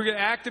 we're going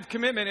to active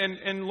commitment,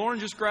 and Lauren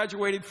just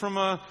graduated from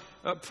a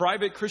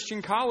private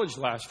Christian college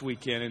last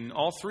weekend, and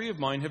all three of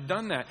mine have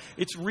done that.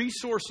 It's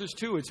resources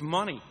too. It's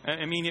money.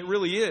 It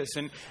really is.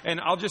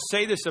 And I'll just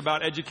say this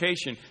about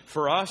education.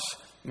 For us,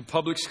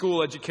 public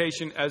school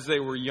education as they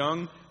were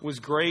young was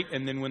great,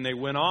 and then when they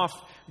went off,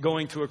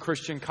 going to a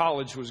Christian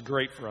college was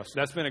great for us.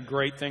 That's been a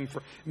great thing.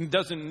 I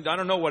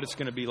don't know what it's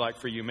going to be like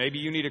for you. Maybe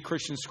you need a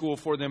Christian school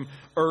for them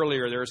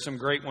earlier. There are some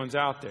great ones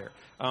out there.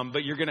 But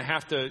they're going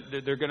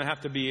to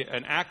have to be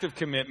an active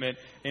commitment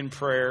in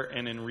prayer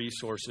and in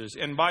resources.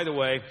 And by the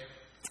way,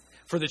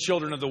 for the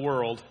children of the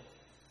world,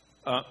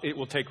 it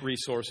will take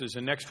resources.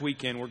 And next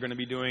weekend, we're going to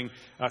be doing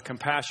a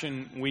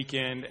Compassion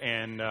Weekend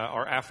and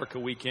our Africa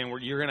Weekend,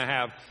 where you're going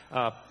to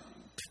have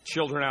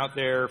children out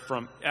there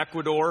from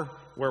Ecuador,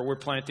 where we're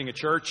planting a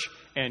church,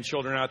 and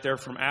children out there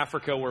from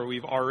Africa, where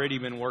we've already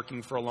been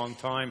working for a long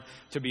time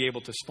to be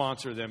able to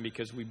sponsor them,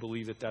 because we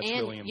believe that's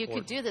really important. And you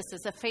could do this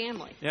as a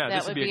family. Yeah,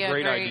 this would be a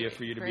great idea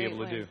for you to be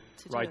able to do.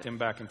 Write them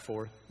back and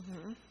forth.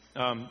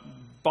 Mm-hmm.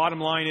 Bottom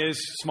line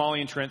is, Smalley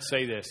and Trent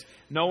say this: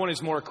 no one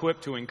is more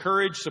equipped to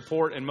encourage,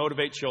 support, and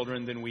motivate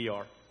children than we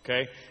are.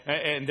 Okay?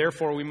 And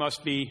therefore we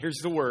must be, here's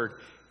the word,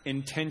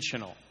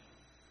 intentional.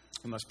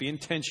 We must be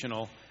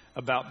intentional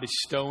about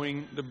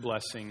bestowing the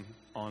blessing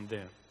on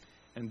them.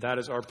 And that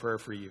is our prayer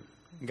for you.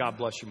 God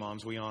bless you,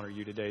 moms. We honor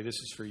you today. This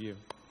is for you.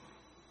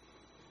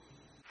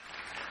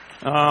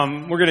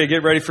 We're going to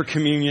get ready for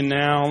communion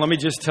now. Let me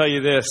just tell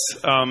you this.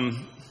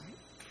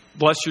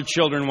 Bless your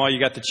children while you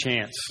got the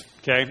chance.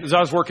 Okay? As I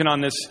was working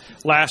on this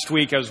last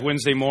week, it was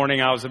Wednesday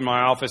morning. I was in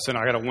my office, and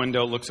I got a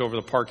window that looks over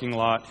the parking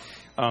lot.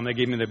 They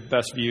gave me the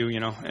best view,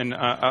 And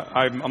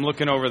I'm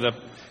looking over the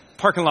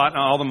parking lot, and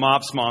all the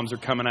MOPS moms are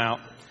coming out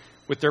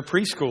with their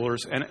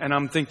preschoolers. And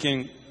I'm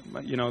thinking,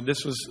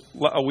 this was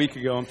a week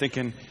ago. I'm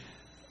thinking,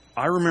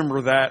 I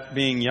remember that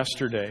being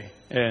yesterday.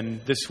 And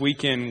this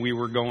weekend we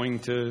were going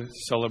to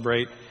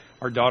celebrate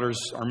our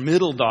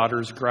middle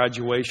daughter's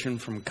graduation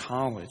from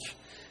college.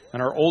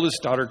 And our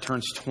oldest daughter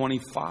turns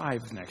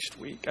 25 next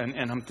week.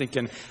 And I'm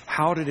thinking,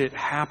 how did it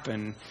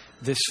happen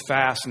this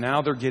fast?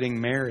 Now they're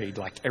getting married.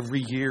 Like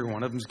every year,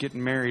 one of them's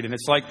getting married. And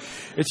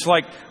it's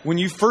like when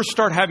you first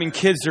start having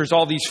kids, there's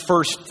all these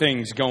first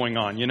things going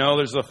on.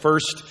 There's the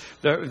first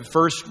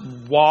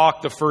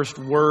walk, the first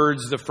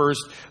words, the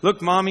first,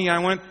 look, mommy, I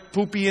went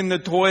poopy in the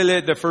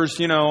toilet. The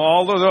first,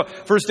 all those,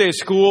 first day of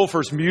school,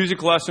 first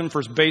music lesson,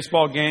 first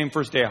baseball game,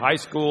 first day of high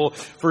school,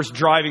 first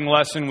driving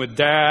lesson with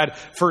dad,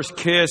 first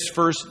kiss,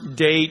 first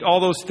date, all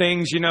those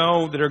things,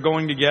 that are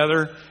going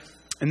together.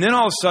 And then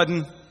all of a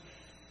sudden,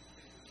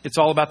 it's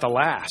all about the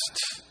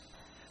last.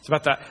 It's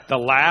about the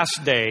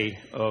last day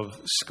of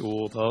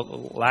school, the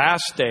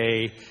last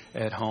day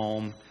at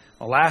home,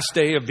 the last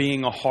day of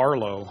being a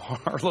Harlow.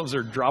 Harlows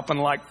are dropping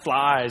like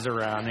flies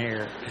around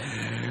here.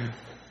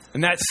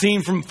 And that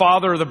scene from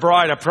Father of the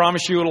Bride, I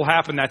promise you it'll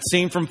happen. That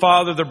scene from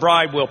Father of the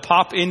Bride will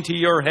pop into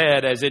your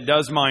head as it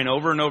does mine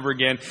over and over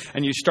again.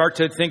 And you start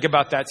to think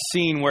about that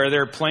scene where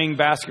they're playing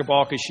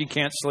basketball because she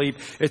can't sleep.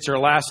 It's her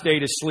last day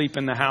to sleep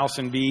in the house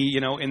and be,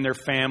 in their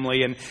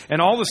family.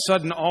 And all of a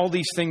sudden, all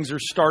these things are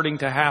starting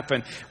to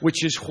happen,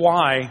 which is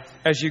why,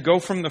 as you go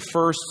from the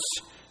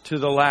firsts to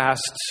the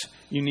lasts,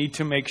 you need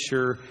to make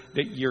sure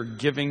that you're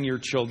giving your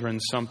children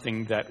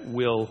something that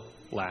will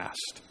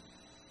last.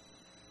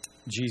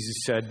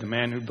 Jesus said, the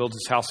man who builds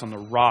his house on the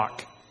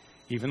rock,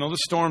 even though the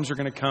storms are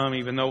going to come,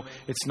 even though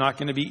it's not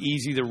going to be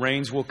easy, the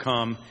rains will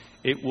come,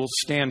 it will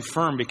stand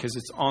firm because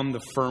it's on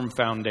the firm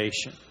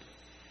foundation.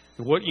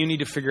 What you need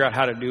to figure out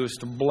how to do is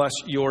to bless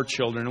your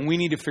children. And we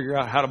need to figure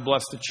out how to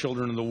bless the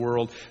children of the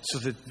world so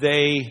that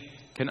they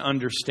can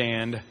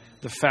understand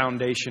the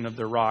foundation of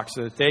their rock,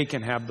 so that they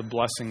can have the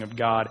blessing of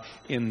God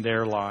in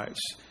their lives.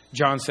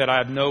 John said, I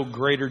have no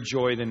greater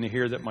joy than to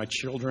hear that my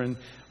children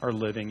are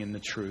living in the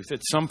truth.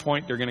 At some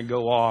point, they're going to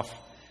go off,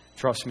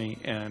 trust me,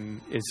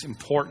 and it's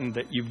important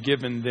that you've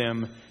given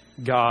them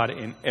God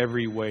in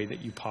every way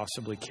that you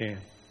possibly can.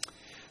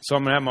 So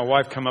I'm going to have my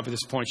wife come up at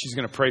this point. She's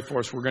going to pray for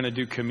us. We're going to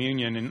do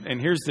communion. And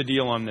here's the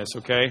deal on this,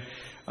 okay?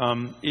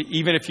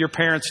 Even if your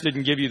parents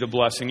didn't give you the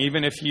blessing,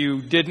 even if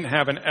you didn't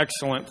have an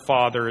excellent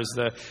father, as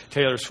the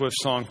Taylor Swift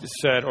song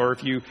said, or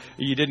if you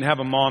didn't have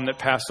a mom that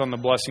passed on the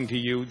blessing to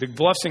you, the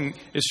blessing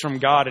is from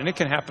God, and it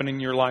can happen in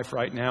your life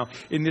right now,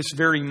 in this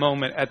very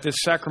moment, at this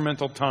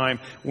sacramental time,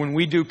 when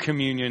we do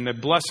communion. The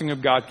blessing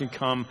of God can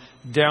come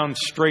down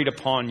straight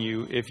upon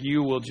you if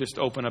you will just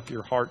open up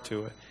your heart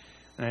to it.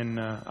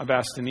 And I've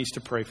asked Denise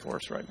to pray for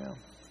us right now.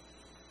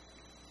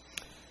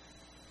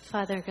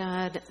 Father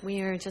God,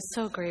 we are just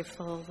so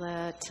grateful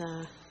that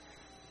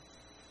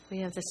we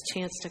have this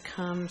chance to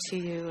come to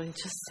you and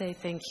just say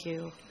thank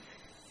you,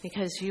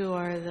 because you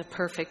are the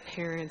perfect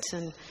parent.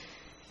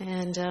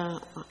 And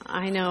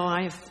I know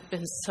I've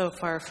been so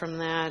far from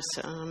that,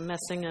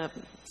 messing up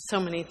so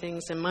many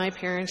things in my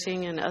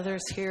parenting, and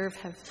others here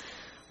have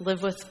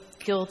lived with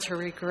guilt or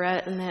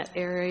regret in that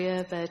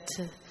area. But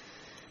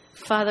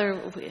Father,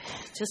 we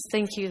just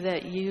thank you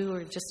that you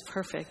are just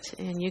perfect,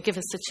 and you give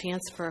us a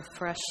chance for a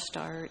fresh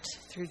start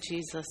through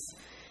Jesus.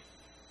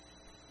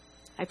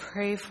 I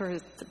pray for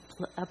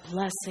a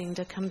blessing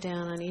to come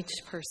down on each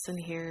person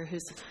here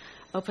who's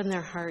opened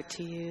their heart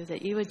to you,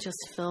 that you would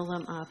just fill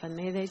them up, and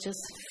may they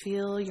just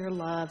feel your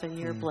love and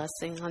your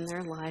blessing on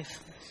their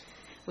life.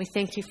 We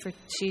thank you for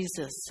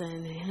Jesus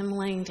and him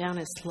laying down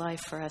his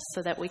life for us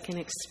so that we can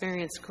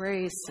experience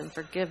grace and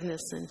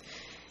forgiveness and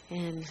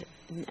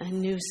a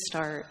new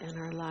start in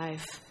our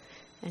life.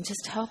 And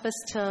just help us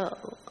to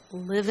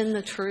live in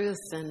the truth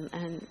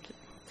and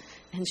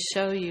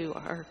show you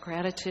our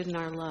gratitude and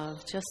our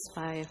love just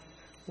by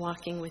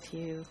walking with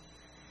you.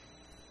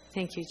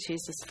 Thank you,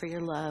 Jesus, for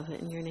your love.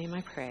 In your name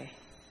I pray.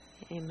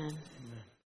 Amen. Amen.